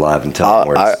 54 Live and tell them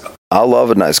where it's... I love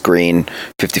a nice green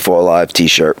 54 Live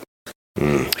t-shirt.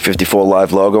 54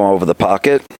 Live logo over the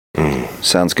pocket.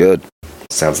 Sounds good.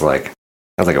 Sounds like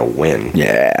a win.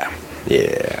 Yeah.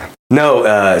 No,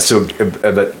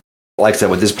 but like I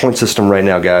said, with this point system right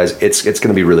now, guys, it's going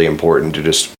to be really important to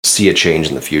just see a change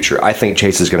in the future. I think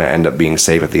Chase is going to end up being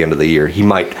safe at the end of the year. He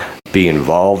might be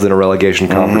involved in a relegation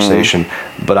conversation,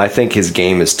 but I think his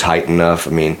game is tight enough.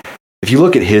 I mean, if you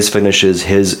look at his finishes,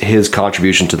 his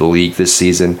contribution to the league this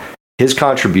season, his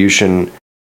contribution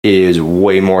is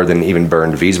way more than even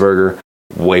Bernd Wiesberger,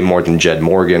 way more than Jed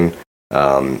Morgan.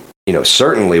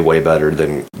 Certainly way better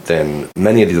than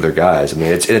many of the other guys. I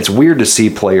mean, it's weird to see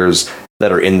players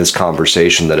that are in this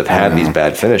conversation that have had these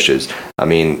bad finishes. I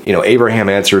mean, Abraham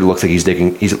Answer looks like he's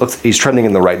trending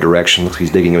in the right direction. Looks like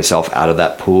he's digging himself out of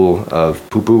that pool of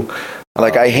poo-poo.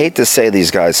 I hate to say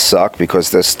these guys suck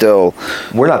because they're still...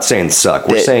 We're not saying suck.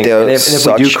 We're saying... They're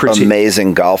such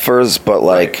amazing golfers,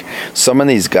 but some of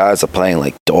these guys are playing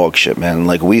like dog shit, man.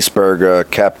 Like Wiesberger,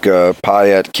 Koepka,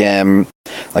 Pyatt, Kim,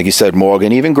 like you said,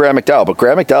 Morgan, even Graham McDowell. But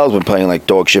Graham McDowell's been playing like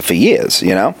dog shit for years,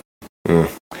 The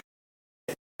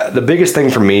biggest thing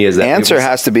for me is that... Answer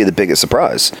has to be the biggest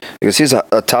surprise because he's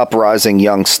a top rising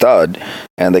young stud,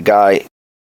 and the guy...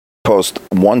 post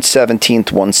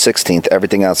 117th, 116th.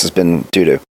 Everything else has been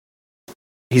doo-doo.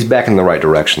 He's back in the right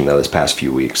direction, though, this past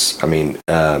few weeks. I mean,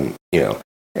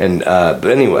 but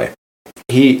anyway,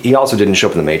 he also didn't show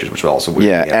up in the majors, which was also weird.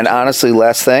 Yeah, and honestly,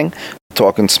 last thing,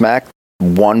 talking smack,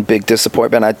 one big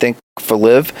disappointment, I think, for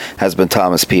LIV has been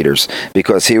Thomas Pieters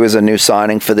because he was a new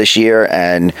signing for this year,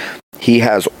 and he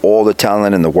has all the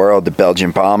talent in the world, the Belgian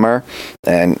bomber,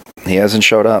 and he hasn't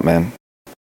showed up, man.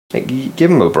 Give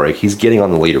him a break. He's getting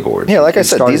on the leaderboard. Yeah, like I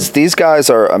said, these guys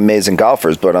are amazing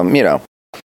golfers, but I'm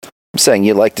saying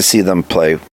you like to see them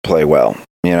play well.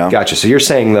 Gotcha. So you're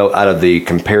saying though, out of the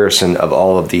comparison of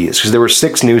all of these, because there were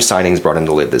 6 new signings brought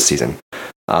into LIV this season,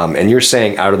 and you're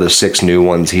saying out of the 6 new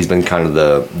ones, he's been kind of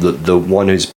the one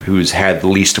who's had the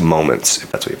least moments.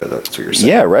 If that's what you're saying.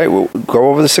 Yeah, right. We'll go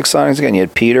over the 6 signings again. You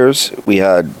had Pieters, we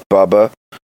had Bubba,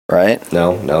 right?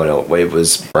 No. Wait, it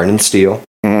was Brendan Steele.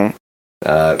 Mm-hmm.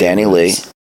 Danny Lee.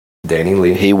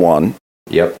 He won.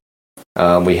 Yep.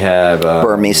 We have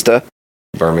Burmeister.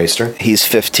 He's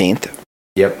 15th.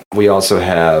 Yep. We also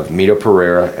have Mito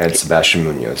Pereira and Sebastian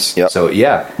Munoz. Yep. So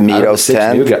yeah, Mito's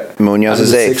 10th. Munoz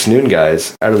is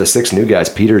 8th. Out of the 6 new guys,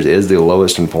 Pieters is the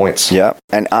lowest in points. Yeah.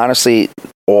 And honestly,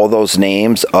 all those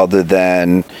names other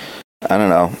than I don't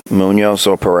know, Munoz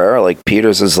or Pereira, like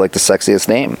Pieters is like the sexiest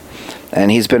name.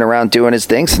 And he's been around doing his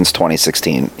thing since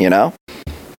 2016,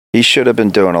 He should have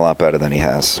been doing a lot better than he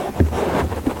has.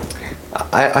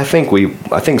 I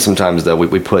think sometimes though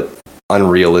we put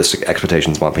unrealistic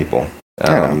expectations on people.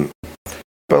 But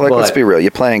let's be real.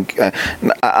 You're playing.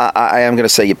 I am going to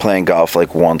say you're playing golf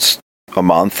like once a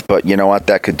month, but you know what?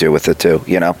 That could do with it too.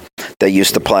 They're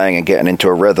used to playing and getting into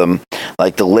a rhythm.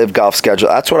 Like the LIV Golf schedule.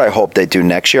 That's what I hope they do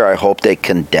next year. I hope they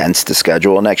condense the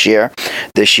schedule next year.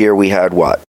 This year we had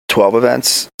 12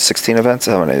 events, 16 events.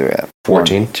 How many do we have?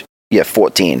 14.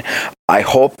 14. I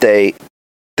hope they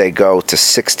go to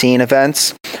 16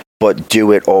 events, but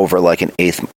do it over like an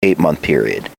 8-month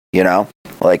period.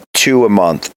 Like 2 a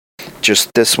month.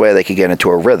 Just this way they could get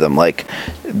into a rhythm. Like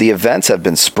the events have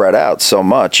been spread out so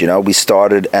much. We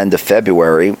started end of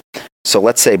February, so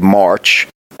let's say March,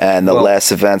 and the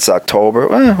last event's October.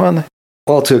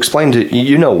 Well, to explain to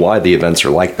you, why the events are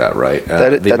like that, right?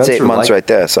 That's 8 months right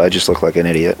there. So I just look like an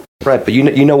idiot. Right, but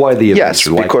you know why the events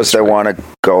are like because this, they want to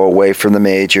go away from the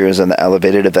majors and the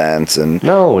elevated events. And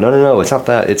no, it's not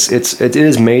that. It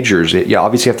is majors.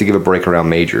 Obviously you have to give a break around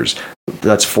majors.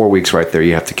 That's 4 weeks right there.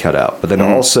 You have to cut out. But then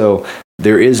also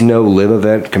there is no LIV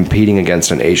event competing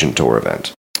against an Asian Tour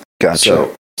event.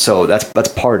 Gotcha. So that's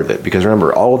part of it, because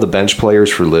remember, all of the bench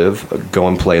players for LIV go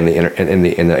and play in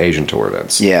the Asian Tour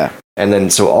events. Yeah. And then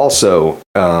so also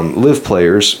LIV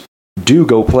players do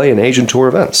go play in Asian Tour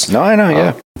events. No, I know,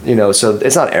 yeah. So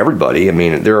it's not everybody. I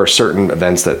mean, there are certain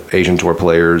events that Asian Tour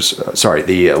players,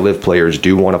 the LIV players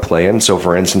do want to play in. So,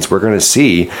 for instance, we're going to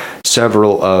see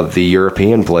several of the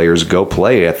European players go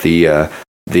play at the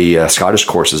Scottish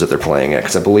courses that they're playing at,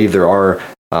 because I believe there are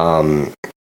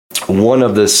one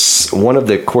of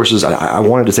the courses. I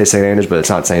wanted to say St. Andrews, but it's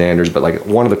not St. Andrews. But like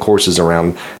one of the courses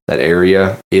around that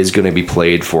area is going to be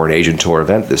played for an Asian Tour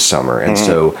event this summer, and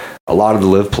so a lot of the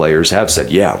LIV players have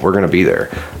said, "Yeah, we're going to be there."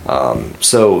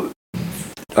 So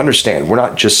understand, we're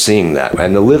not just seeing that,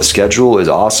 and the LIV schedule is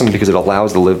awesome because it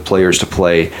allows the LIV players to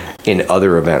play in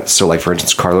other events. So, like for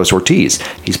instance, Carlos Ortiz,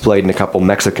 he's played in a couple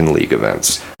Mexican League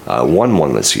events, won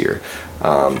one this year.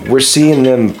 We're seeing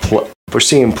them. We're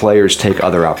seeing players take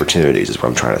other opportunities, is what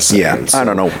I'm trying to say. Yeah, so, I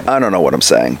don't know what I'm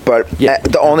saying, but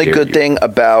the only good thing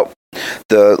about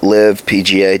the LIV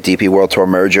PGA DP World Tour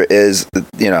merger is,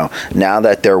 now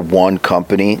that they're one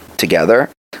company together,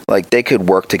 like they could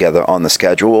work together on the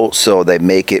schedule, so they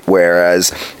make it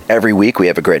whereas every week we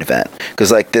have a great event.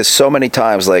 Because like there's so many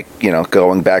times, like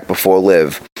going back before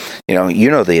LIV,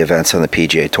 the events on the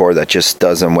PGA Tour that just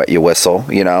doesn't wet your whistle.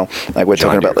 Like we're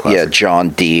talking about John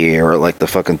Deere or like the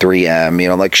fucking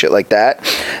 3M, like shit like that.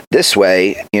 This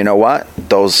way, you know what?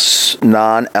 Those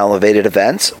non-elevated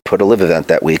events, put a LIV event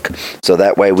that week. So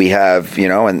that way we have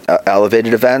an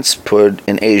elevated events, put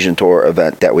an Asian Tour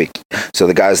event that week. So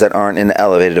the guys that aren't in the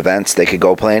elevated events, they could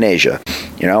go play in Asia.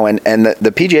 And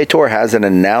the PGA Tour hasn't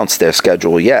announced their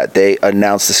schedule yet. They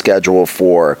announced the schedule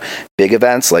for big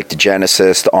events like the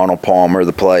Genesis, the Arnold Palmer,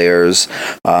 the Players,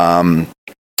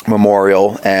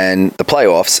 Memorial, and the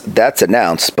playoffs. That's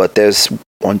announced, but there's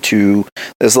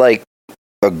like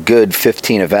a good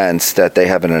 15 events that they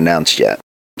haven't announced yet.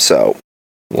 So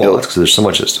Well, that's because there's so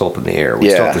much that's still up in the air. We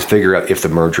still have to figure out if the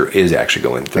merger is actually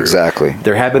going through. Exactly.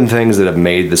 There have been things that have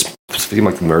made this seem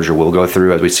like the merger will go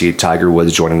through, as we see Tiger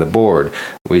Woods joining the board.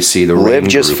 We see the LIV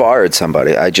just fired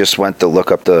somebody. I just went to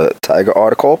look up the Tiger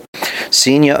article.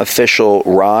 Senior official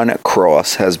Ron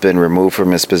Cross has been removed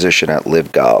from his position at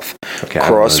LIV Golf. Okay,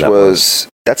 Cross was...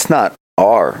 That's not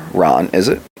Ron, is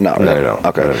it? No.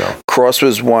 Okay. No. Cross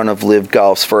was one of LIV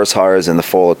Golf's first hires in the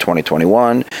fall of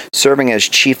 2021, serving as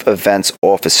chief events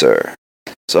officer.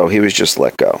 So he was just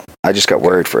let go. I just got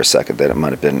worried for a second that it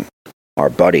might have been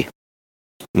our buddy.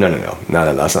 No.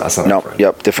 That's not. No.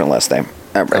 Yep. Different last name.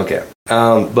 Right. Okay.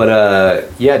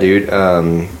 Yeah, dude.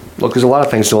 Look, there's a lot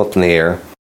of things still up in the air.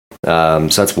 So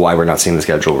that's why we're not seeing the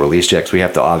schedule released yet, because we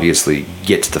have to obviously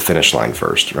get to the finish line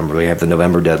first. Remember, we have the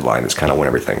November deadline. It's kind of when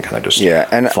everything kind of just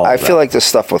and I feel like the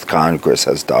stuff with Congress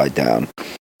has died down.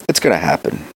 It's going to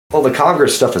happen. Well, the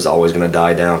Congress stuff is always going to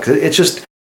die down, because it's just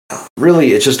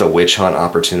a witch hunt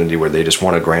opportunity where they just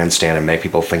want to grandstand and make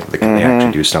people think that they can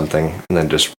actually do something, and then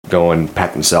just go and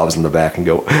pat themselves in the back and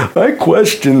go, I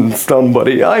questioned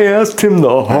somebody. I asked him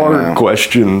the hard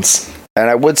questions. And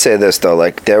I would say this, though,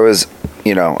 like there was,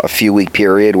 a few week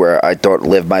period where I thought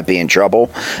LIV might be in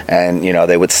trouble, and,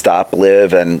 they would stop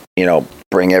LIV and,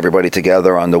 bring everybody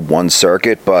together on the one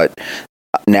circuit. But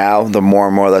now the more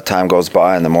and more that time goes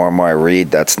by and the more I read,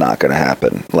 that's not going to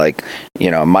happen. Like,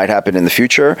 it might happen in the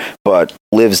future, but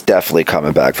LIV's definitely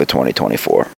coming back for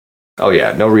 2024. Oh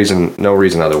yeah. No reason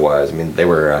otherwise. I mean,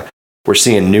 we're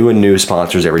seeing new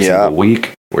sponsors every single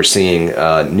week. We're seeing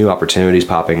new opportunities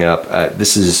popping up.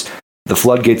 The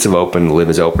floodgates have opened. LIV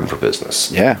is open for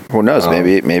business. Yeah, who knows?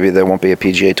 Maybe there won't be a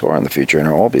PGA Tour in the future, and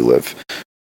it'll all be LIV.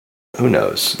 Who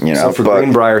knows? You know, so for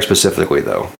Greenbrier specifically,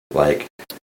 though, like,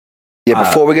 yeah.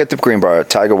 Before we get to Greenbrier,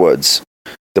 Tiger Woods,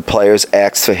 the players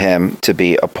asked for him to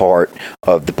be a part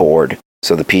of the board.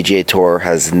 So the PGA Tour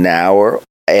has now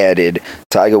added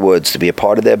Tiger Woods to be a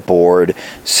part of their board,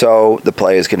 so the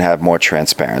players can have more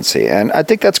transparency. And I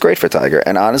think that's great for Tiger.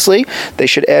 And honestly, they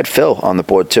should add Phil on the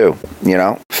board too. You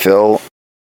know, Phil.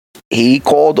 He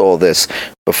called all this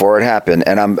before it happened,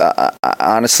 and I'm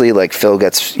honestly, like, Phil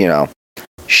gets, you know,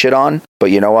 shit on,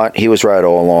 but you know what? He was right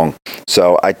all along.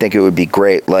 So I think it would be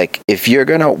great. Like, if you're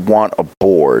going to want a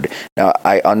board, now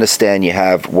I understand you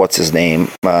have, what's his name?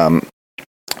 The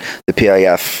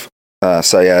PIF,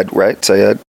 Syed, right?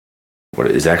 Syed? What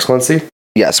is Excellency?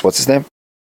 Yes, what's his name?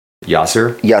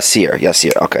 Yasser.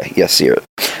 Okay, Yasser.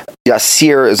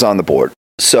 Yasser is on the board.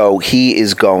 So he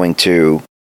is going to,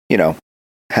 you know,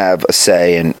 have a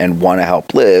say and want to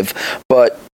help LIV.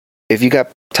 But if you got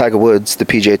Tiger Woods, the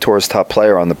PGA Tour's top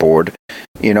player, on the board,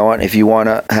 you know what? If you want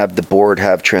to have the board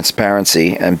have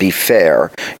transparency and be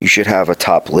fair, you should have a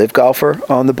top LIV golfer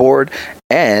on the board.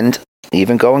 And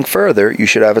even going further, you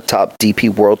should have a top DP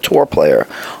World Tour player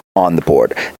on the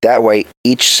board. That way,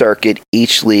 each circuit,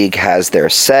 each league has their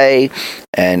say,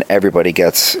 and everybody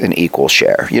gets an equal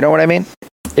share. You know what I mean?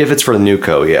 If it's for the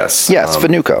NewCo, yes. Yes, for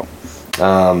NewCo.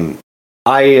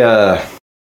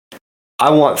 I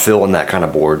want Phil on that kind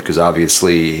of board because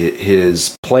obviously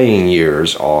his playing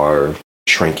years are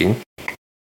shrinking.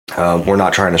 We're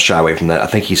not trying to shy away from that. I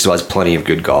think he still has plenty of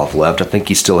good golf left. I think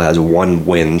he still has one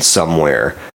win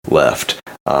somewhere left.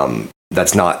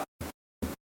 That's not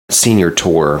senior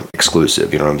tour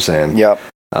exclusive. You know what I'm saying? Yep.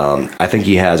 I think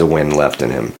he has a win left in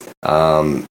him.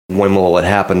 When will it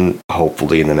happen?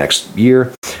 Hopefully in the next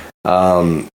year.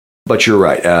 But you're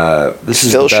right.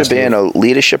 Phil should be in a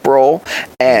leadership role,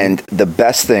 and the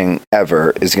best thing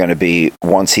ever is going to be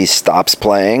once he stops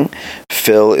playing,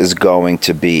 Phil is going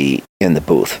to be in the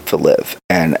booth for LIV,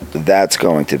 and that's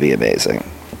going to be amazing.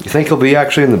 You think he'll be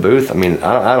actually in the booth? I mean,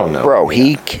 I don't know. Bro,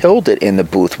 he killed it in the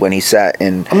booth when he sat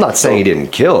in... I'm not saying he didn't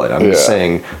kill it. I'm just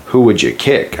saying, who would you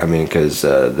kick? I mean, because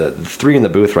the three in the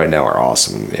booth right now are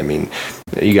awesome. I mean,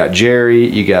 you got Jerry,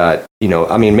 you got, you know,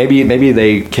 I mean, maybe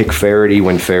they kick Faraday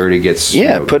when Faraday gets...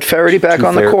 Yeah, put Faraday back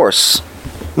on the course.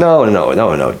 No.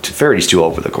 Faraday's too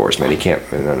old for the course, man. He can't...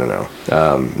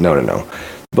 No.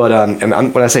 But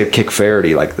when I say kick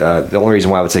Faraday, like, the only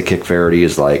reason why I would say kick Faraday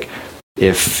is, like,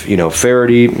 if, you know,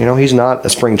 Faraday, you know, he's not a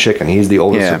spring chicken. He's the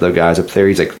oldest of the guys up there.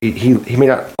 He's like, he may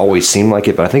not always seem like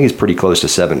it, but I think he's pretty close to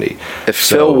 70. If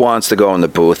Phil wants to go in the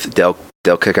booth,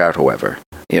 they'll kick out whoever,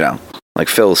 you know, like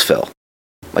Phil's Phil.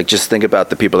 Like, just think about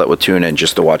the people that would tune in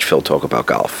just to watch Phil talk about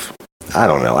golf. I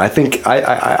don't know. I think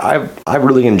I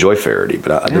really enjoy Faraday,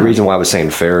 but the reason why I was saying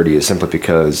Faraday is simply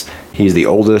because he's the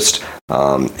oldest.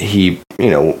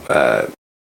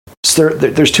 So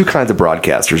there's two kinds of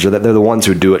broadcasters. They're the ones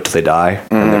who do it till they die.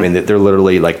 Mm-hmm. I mean, they're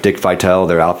literally like Dick Vitale.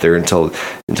 They're out there until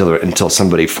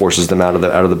somebody forces them out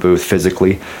of the booth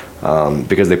physically,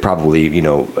 because they probably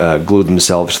glued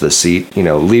themselves to the seat. You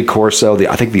know, Lee Corso.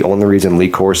 I think the only reason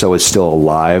Lee Corso is still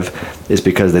alive is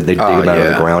because they dig him out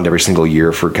of the ground every single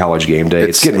year for College Game Day.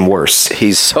 It's getting worse.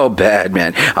 He's so bad,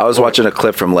 man. I was watching a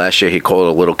clip from last year. He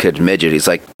called a little kid midget. He's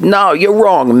like, "No, you're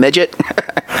wrong, midget."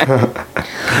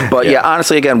 But yeah,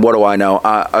 honestly, again, what do I know?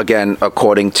 Again,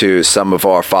 according to some of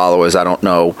our followers, I don't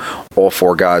know all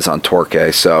four guys on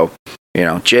Torquay. So, you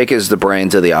know, Jake is the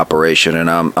brains of the operation, and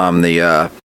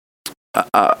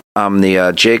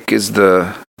Jake is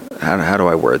the, how do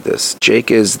I word this?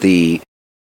 Jake is the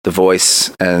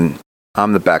voice, and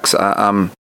I'm the back.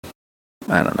 I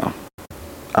don't know.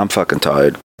 I'm fucking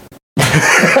tired.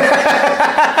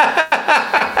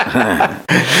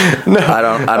 No, I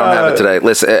don't have it today.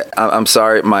 Listen, I'm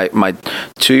sorry. My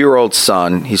 2-year-old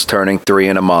son, he's turning 3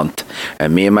 in a month,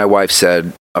 and me and my wife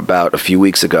said about a few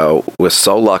weeks ago, we're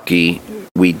so lucky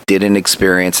we didn't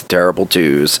experience the terrible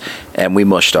twos, and we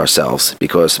mushed ourselves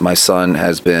because my son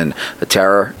has been a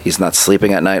terror. He's not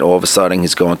sleeping at night. All of a sudden,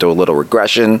 he's going through a little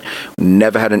regression.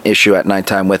 Never had an issue at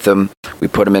nighttime with him. We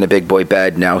put him in a big boy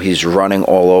bed. Now he's running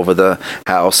all over the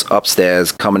house,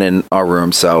 upstairs, coming in our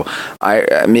room. So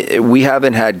I mean, we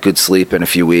haven't had good sleep in a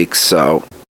few weeks. So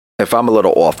if I'm a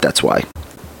little off, that's why.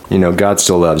 You know, God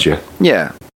still loves you.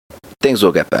 Yeah, things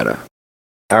will get better.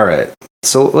 All right,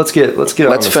 so let's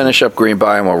finish up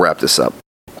Greenbrier and we'll wrap this up.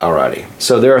 Alrighty.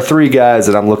 So there are 3 guys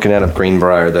that I'm looking at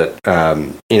Greenbrier that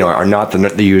are not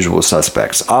the usual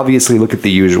suspects. Obviously, look at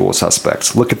the usual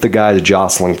suspects. Look at the guys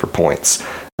jostling for points.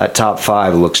 That top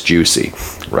 5 looks juicy,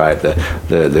 right?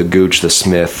 The Gooch, the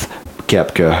Smith,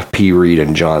 Koepka, P. Reed,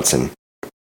 and Johnson.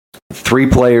 3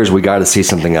 players we got to see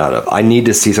something out of. I need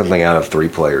to see something out of 3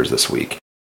 players this week.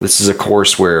 This is a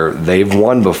course where they've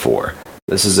won before.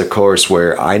 This is a course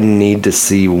where I need to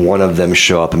see one of them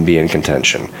show up and be in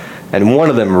contention. And one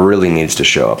of them really needs to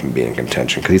show up and be in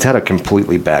contention because he's had a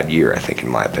completely bad year, I think, in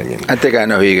my opinion. I think I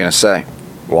know who you're going to say.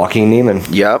 Joaquin Niemann.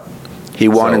 Yep. He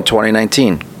won in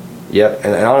 2019. Yep.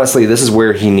 And honestly, this is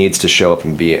where he needs to show up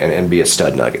and be a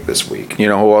stud nugget this week. You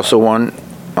know who also won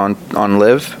on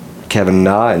LIV? Kevin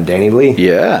Na and Danny Lee.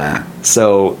 Yeah.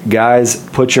 So, guys,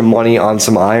 put your money on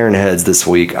some iron heads this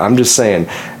week. I'm just saying,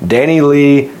 Danny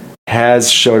Lee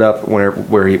has showed up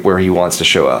where he wants to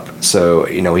show up. So,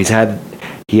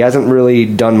 he hasn't really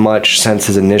done much since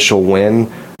his initial win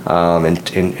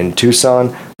in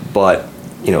Tucson, but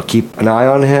keep an eye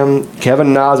on him.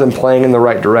 Kevin Na's been playing in the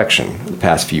right direction the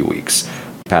past few weeks,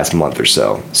 past month or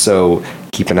so. So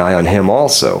keep an eye on him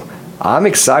also. I'm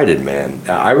excited, man.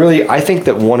 I think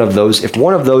that if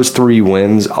one of those three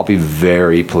wins, I'll be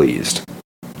very pleased.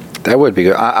 That would be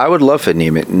good. I would love for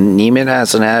Niemann. Niemann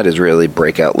hasn't had his really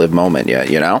breakout LIV moment yet,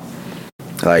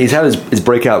 He's had his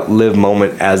breakout LIV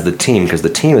moment as the team because the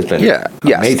team has been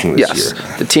amazing this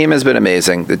year. The team has been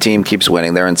amazing. The team keeps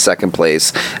winning. They're in second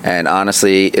place. And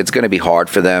honestly, it's going to be hard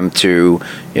for them to,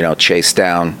 chase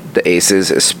down the aces,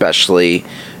 especially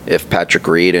if Patrick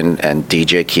Reed and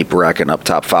DJ keep racking up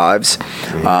top fives.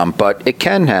 Mm-hmm. But it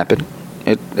can happen.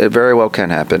 It very well can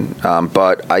happen.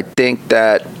 But I think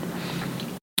that,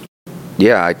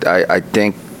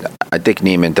 I think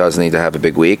Niemann does need to have a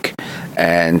big week,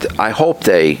 and I hope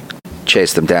they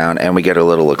chase them down and we get a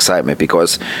little excitement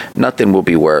because nothing will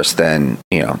be worse than,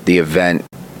 the event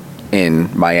in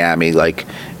Miami,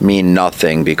 mean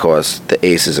nothing because the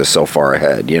aces are so far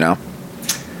ahead,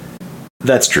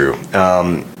 That's true.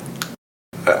 Granted,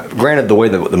 the way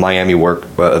the Miami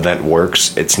event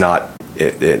works, it's not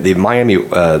the Miami.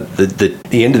 The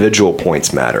individual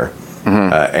points matter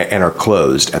and are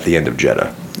closed at the end of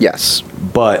Jeddah. Yes,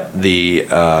 but the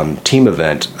team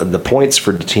event, the points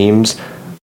for the teams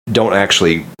don't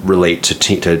actually relate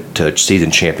to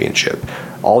season championship.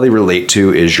 All they relate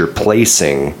to is your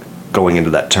placing going into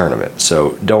that tournament.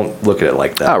 So don't look at it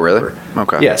like that. Oh, really?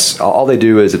 Okay. Yes. All they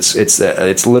do is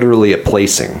it's literally a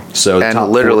placing. So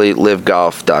and literally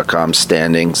LIVGolf.com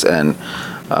standings and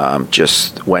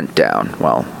just went down.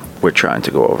 Well, we're trying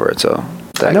to go over it, so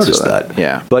thanks. I noticed that.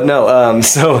 Yeah. But no.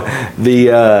 So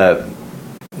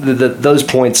those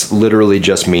points literally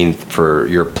just mean for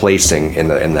your placing in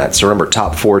that. So remember,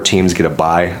 top 4 teams get a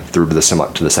bye through to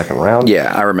the second round.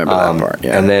 Yeah, I remember that part.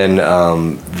 Yeah. And then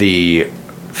the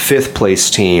 5th place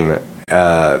team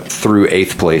through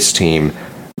 8th place team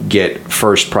get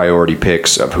first priority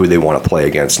picks of who they want to play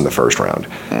against in the first round.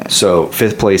 So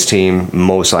 5th place team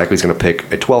most likely is going to pick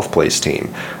a 12th place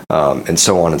team, and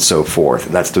so on and so forth.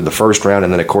 And that's through the first round.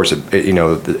 And then, of course,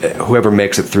 whoever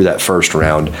makes it through that first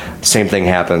round, same thing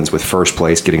happens with first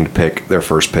place getting to pick their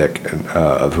first pick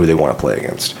of who they want to play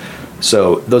against.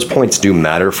 So those points do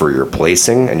matter for your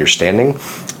placing and your standing,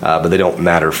 but they don't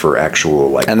matter for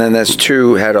actual And then there's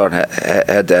 2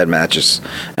 head-to-head matches,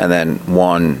 and then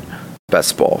 1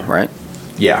 best ball, right?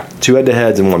 Yeah, 2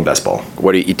 head-to-heads and 1 best ball.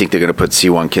 What do you think they're going to put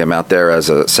C1 Kim out there as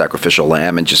a sacrificial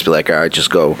lamb and just be like, all right, just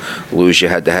go lose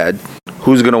your head-to-head?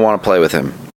 Who's going to want to play with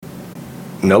him?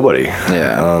 Nobody.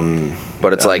 Yeah.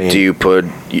 But it's do you put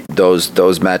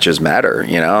those matches matter?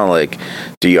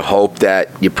 Do you hope that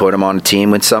you put him on a team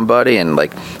with somebody and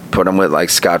put him with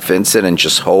Scott Vincent and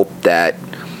just hope that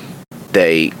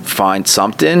they find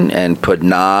something and put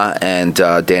Na and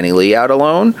Danny Lee out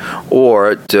alone?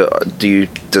 Or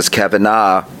does Kevin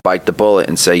Na bite the bullet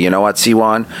and say, you know what,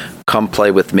 C1, come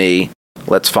play with me.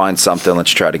 Let's find something.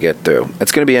 Let's try to get through.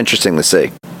 It's going to be interesting to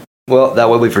see. Well, that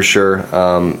will be for sure.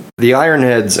 The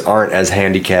Ironheads aren't as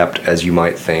handicapped as you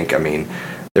might think. I mean,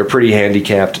 they're pretty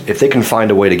handicapped. If they can find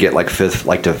a way to get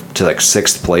 5th, to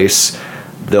 6th place,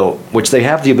 which they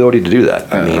have the ability to do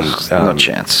that. I mean, no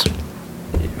chance.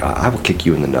 I will kick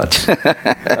you in the nuts.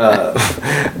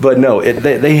 But no,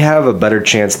 they have a better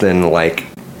chance than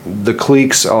the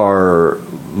cliques are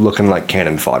looking like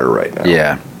cannon fodder right now.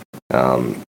 Yeah.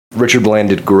 Richard Bland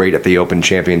did great at the Open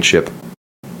Championship,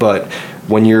 but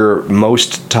when your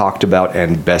most talked about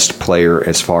and best player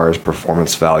as far as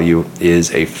performance value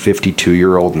is a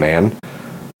 52-year-old man,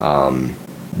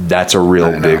 that's a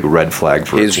real big red flag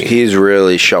for a team. He's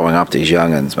really showing up these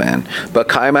youngins, man. But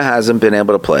Kayma hasn't been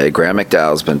able to play. Graham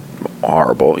McDowell's been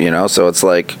horrible, so it's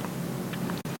I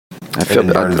feel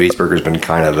Darren Wiesberger's been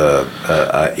kind of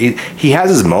he has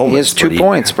his moments. He has 2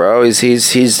 points, bro.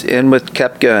 He's in with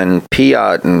Koepka and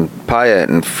Piot and Pyatt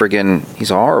and friggin' he's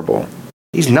horrible.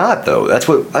 He's not, though. That's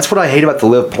what I hate about the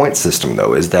LIV point system,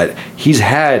 though, is that he's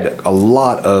had a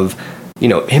lot of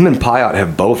him and Pyatt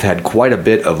have both had quite a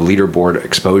bit of leaderboard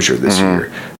exposure this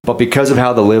year. But because of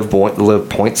how the live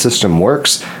point system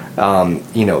works,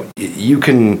 you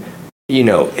can,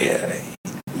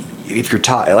 if you're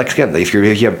tied, like again, if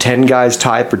you have 10 guys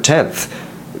tied for 10th,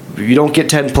 you don't get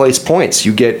 10 place points.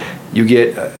 You get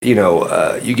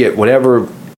whatever,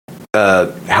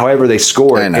 however they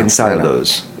score inside of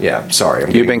those. Yeah,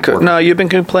 sorry. You've been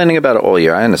complaining about it all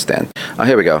year. I understand. Oh,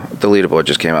 here we go. The leaderboard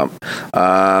just came up.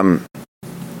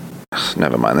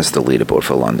 Never mind. This is the leaderboard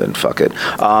for London. Fuck it.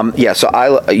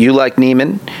 So you like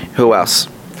Neiman. Who else?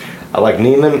 I like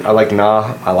Neiman. I like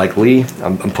Na. I like Lee.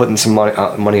 I'm putting some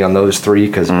money on those three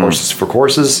because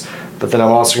courses. But then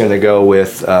I'm also going to go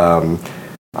with.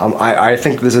 I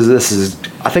think this is.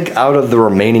 I think out of the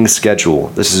remaining schedule,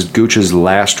 this is Gooch's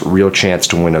last real chance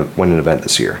to win an event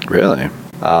this year. Really?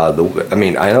 I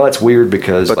know that's weird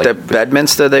because. But the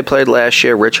Bedminster they played last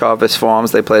year, Rich Harvest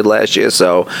Farms they played last year,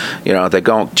 so they're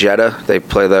going Jeddah. They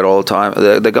play that all the time.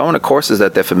 They're going to courses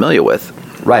that they're familiar with.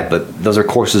 Right, but those are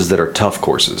courses that are tough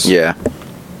courses. Yeah.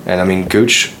 And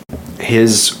Gooch,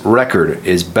 his record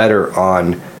is better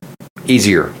on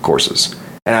easier courses.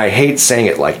 And I hate saying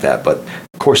it like that, but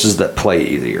courses that play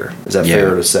easier. Is that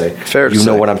fair to say? Fair to say. You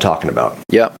know what I'm talking about.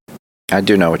 Yep. I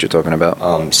do know what you're talking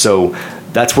about. So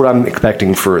that's what I'm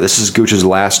expecting this is Gooch's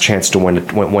last chance to win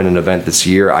an event this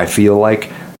year, I feel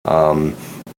like.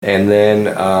 And then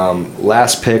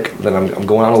last pick, then I'm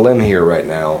going on a limb here right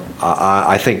now.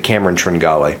 I think Cameron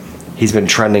Tringale. He's been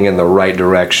trending in the right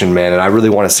direction, man, and I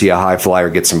really want to see a high flyer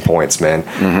get some points, man.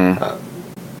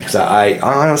 Because I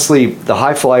honestly, the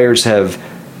high flyers have,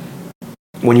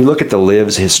 when you look at the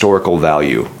LIV's historical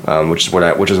value, which is what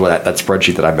that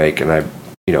spreadsheet that I make, and I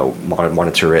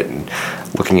monitor it and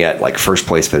looking at like first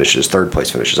place finishes, third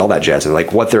place finishes, all that jazz, and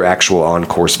like what their actual on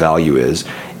course value is.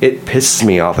 It pisses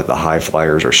me off that the high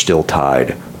flyers are still tied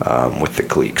with the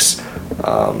cliques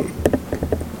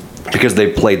because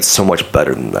they played so much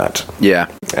better than that. Yeah,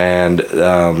 and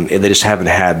they just haven't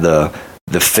had the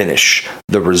finish,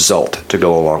 the result to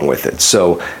go along with it.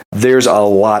 So there's a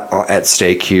lot at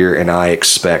stake here, and I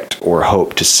expect or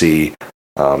hope to see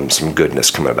some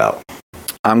goodness come about.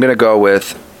 I'm going to go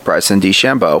with Bryson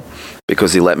DeChambeau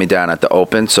because he let me down at the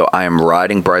Open, so I am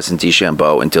riding Bryson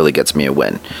DeChambeau until he gets me a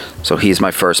win. So he's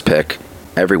my first pick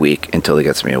every week until he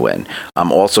gets me a win.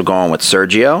 I'm also going with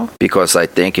Sergio because I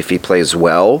think if he plays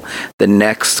well, the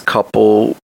next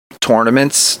couple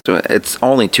tournaments, it's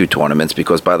only 2 tournaments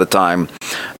because by the time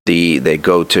they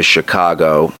go to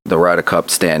Chicago, the Ryder Cup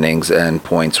standings and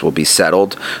points will be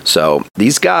settled. So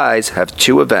these guys have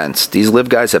 2 events. These LIV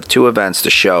guys have 2 events to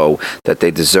show that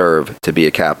they deserve to be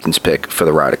a captain's pick for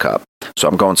the Ryder Cup. So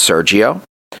I'm going Sergio.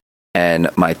 And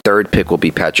my third pick will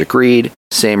be Patrick Reed.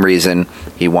 Same reason.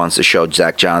 He wants to show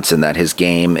Zach Johnson that his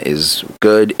game is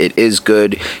good. It is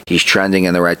good. He's trending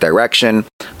in the right direction.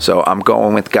 So I'm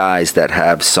going with guys that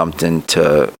have something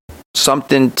to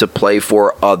play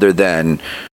for other than,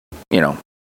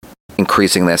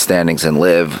 increasing their standings and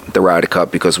LIV the Ryder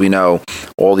Cup, because we know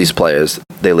all these players,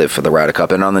 they live for the Ryder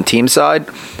Cup. And on the team side,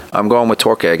 I'm going with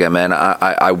Torque again, man.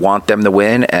 I want them to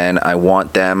win, and I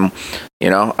want them,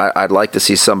 I'd like to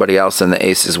see somebody else in the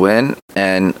Aces win.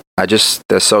 And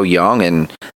they're so young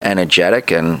and energetic,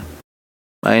 and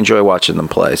I enjoy watching them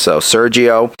play. So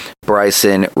Sergio,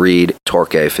 Bryson, Reed,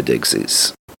 Torque for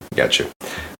Digsies. Gotcha.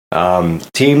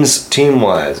 Team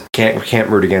wise, can't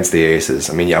root against the Aces.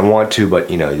 I want to, but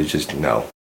you just know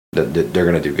that they're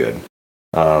gonna do good.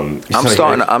 I'm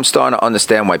starting to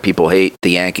understand why people hate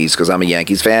the Yankees, because I'm a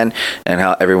Yankees fan, and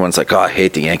how everyone's like, oh, I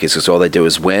hate the Yankees because all they do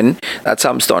is win. That's how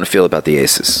I'm starting to feel about the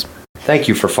Aces. Thank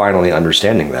you for finally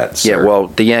understanding that, sir. Yeah, well,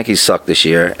 the Yankees suck this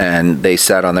year, and they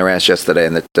sat on their ass yesterday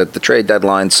in the trade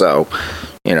deadline. So,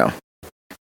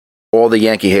 all the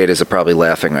Yankee haters are probably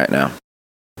laughing right now.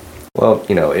 Well,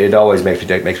 it always makes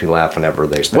me laugh whenever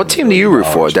they spend. What team do you root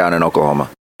for down in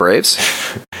Oklahoma? Braves?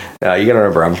 You got to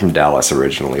remember, I'm from Dallas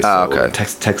originally. So okay.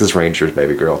 Texas Rangers,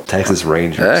 baby girl. Texas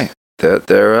Rangers. Hey,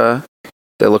 they're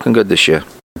looking good this year.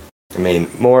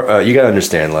 More. You got to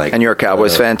understand, like. And you're a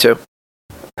Cowboys fan too?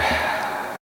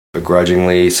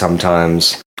 Begrudgingly,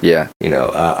 sometimes. Yeah.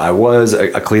 I was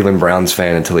a Cleveland Browns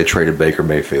fan until they traded Baker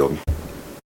Mayfield.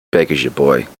 Baker's your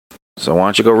boy. So why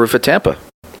don't you go root for Tampa?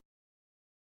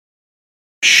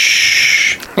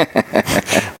 Shh.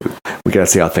 We gotta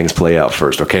see how things play out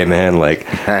first, okay, man? Like,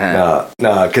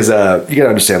 because you gotta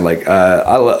understand, like,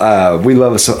 we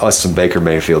love us some Baker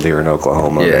Mayfield here in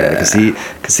Oklahoma, man.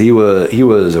 Because he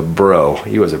was a bro.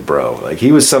 He was a bro. Like,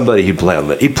 he was somebody he'd play on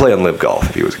LIV Golf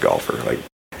if he was a golfer. Like,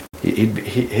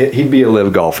 He'd be a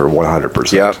LIV golfer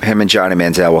 100%. Yep, him and Johnny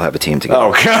Manziel will have a team together.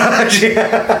 Oh gosh,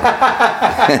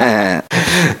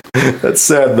 that's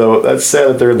sad though. That's sad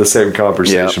that they're in the same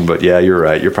conversation. Yep. But yeah, you're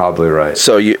right. You're probably right.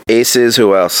 So you aces.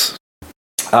 Who else?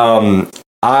 I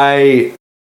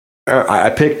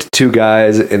picked two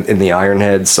guys in the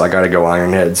Ironheads, so I got to go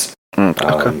Ironheads.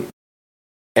 Okay.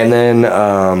 And then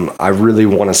I really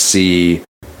want to see.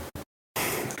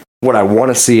 What I want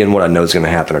to see and what I know is going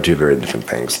to happen are two very different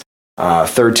things.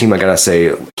 Third team, I gotta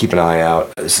say, keep an eye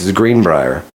out. This is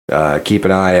Greenbrier. Keep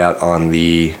an eye out on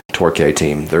the Torquay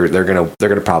team. They're either gonna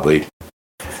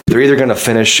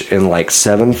finish in like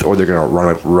 7th or they're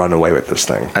gonna run away with this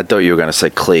thing. I thought you were gonna say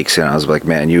Cleeks, and I was like,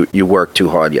 man, you worked too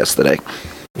hard yesterday.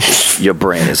 Your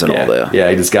brain isn't all there. Yeah,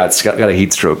 he just got a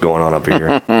heat stroke going on up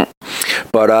here.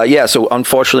 But so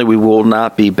unfortunately we will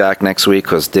not be back next week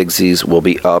because Digsies will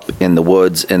be up in the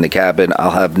woods in the cabin.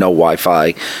 I'll have no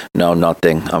Wi-Fi, no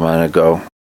nothing. I'm going to go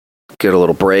get a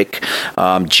little break.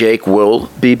 Jake will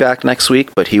be back next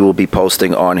week, but he will be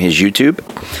posting on his YouTube.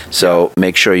 So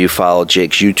make sure you follow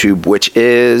Jake's YouTube, which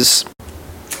is...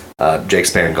 Jake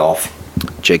Span Golf.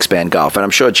 Jake Span Golf. And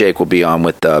I'm sure Jake will be on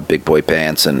with Big Boy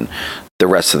Pants and the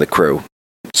rest of the crew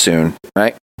soon,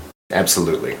 right?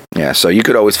 Absolutely. Yeah, so you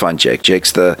could always find Jake. Jake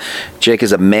is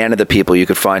a man of the people. You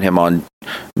could find him on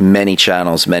many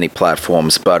channels, many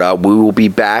platforms. But we will be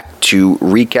back to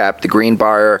recap the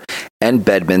Greenbrier and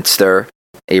Bedminster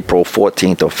April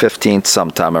 14th or 15th,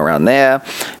 sometime around there.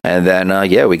 And then,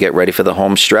 we get ready for the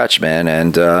home stretch, man.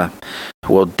 And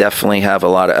we'll definitely have a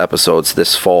lot of episodes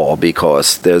this fall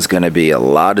because there's going to be a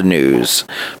lot of news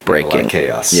breaking. A lot of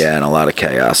chaos. Yeah, and a lot of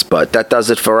chaos. But that does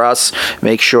it for us.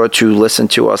 Make sure to listen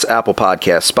to us, Apple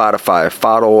Podcasts, Spotify.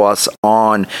 Follow us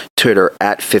on Twitter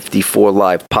at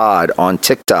 54LivePod, on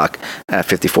TikTok at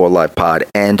 54LivePod,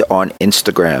 and on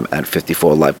Instagram at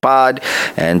 54LivePod.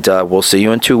 And we'll see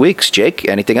you in 2 weeks. Jake,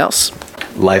 anything else?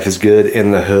 Life is good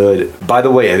in the hood. By the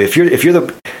way, if you're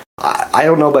the... I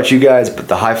don't know about you guys, but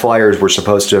the High Flyers were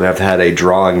supposed to have had a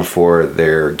drawing for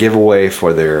their giveaway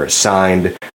for their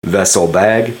signed vessel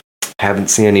bag. Haven't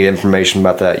seen any information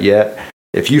about that yet.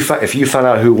 If you find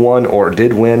out who won or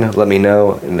did win, let me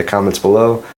know in the comments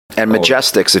below. And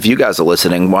Majestics, if you guys are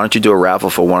listening, why don't you do a raffle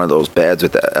for one of those bads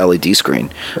with the LED screen?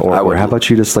 Or how about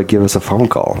you just give us a phone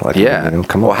call? Come on.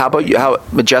 Well, how about you?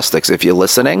 Majestics, if you're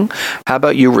listening, how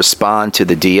about you respond to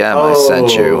the DM I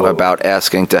sent you about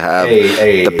asking to have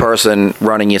the person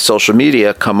running your social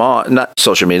media come on, not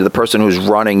social media, the person who's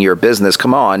running your business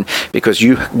come on, because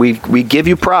we give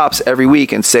you props every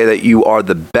week and say that you are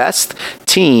the best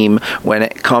team when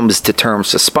it comes to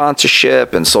terms of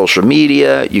sponsorship and social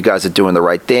media. You guys are doing the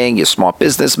right thing. You're smart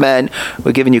businessmen.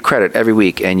 We're giving you credit every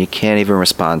week, and you can't even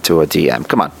respond to a DM.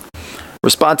 Come on.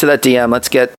 Respond to that DM. Let's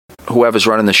get whoever's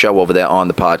running the show over there on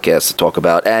the podcast to talk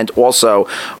about. And also,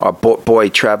 our boy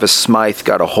Travis Smythe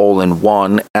got a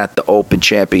hole-in-one at the Open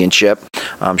Championship.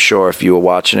 I'm sure if you were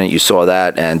watching it, you saw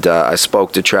that. And I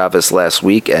spoke to Travis last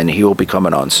week, and he will be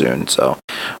coming on soon. So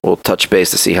we'll touch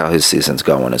base to see how his season's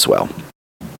going as well.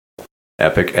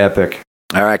 Epic, epic.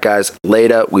 All right, guys.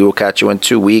 Later. We will catch you in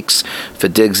 2 weeks. For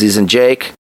Digsies and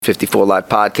Jake, 54 Live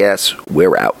Podcast,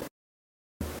 we're out.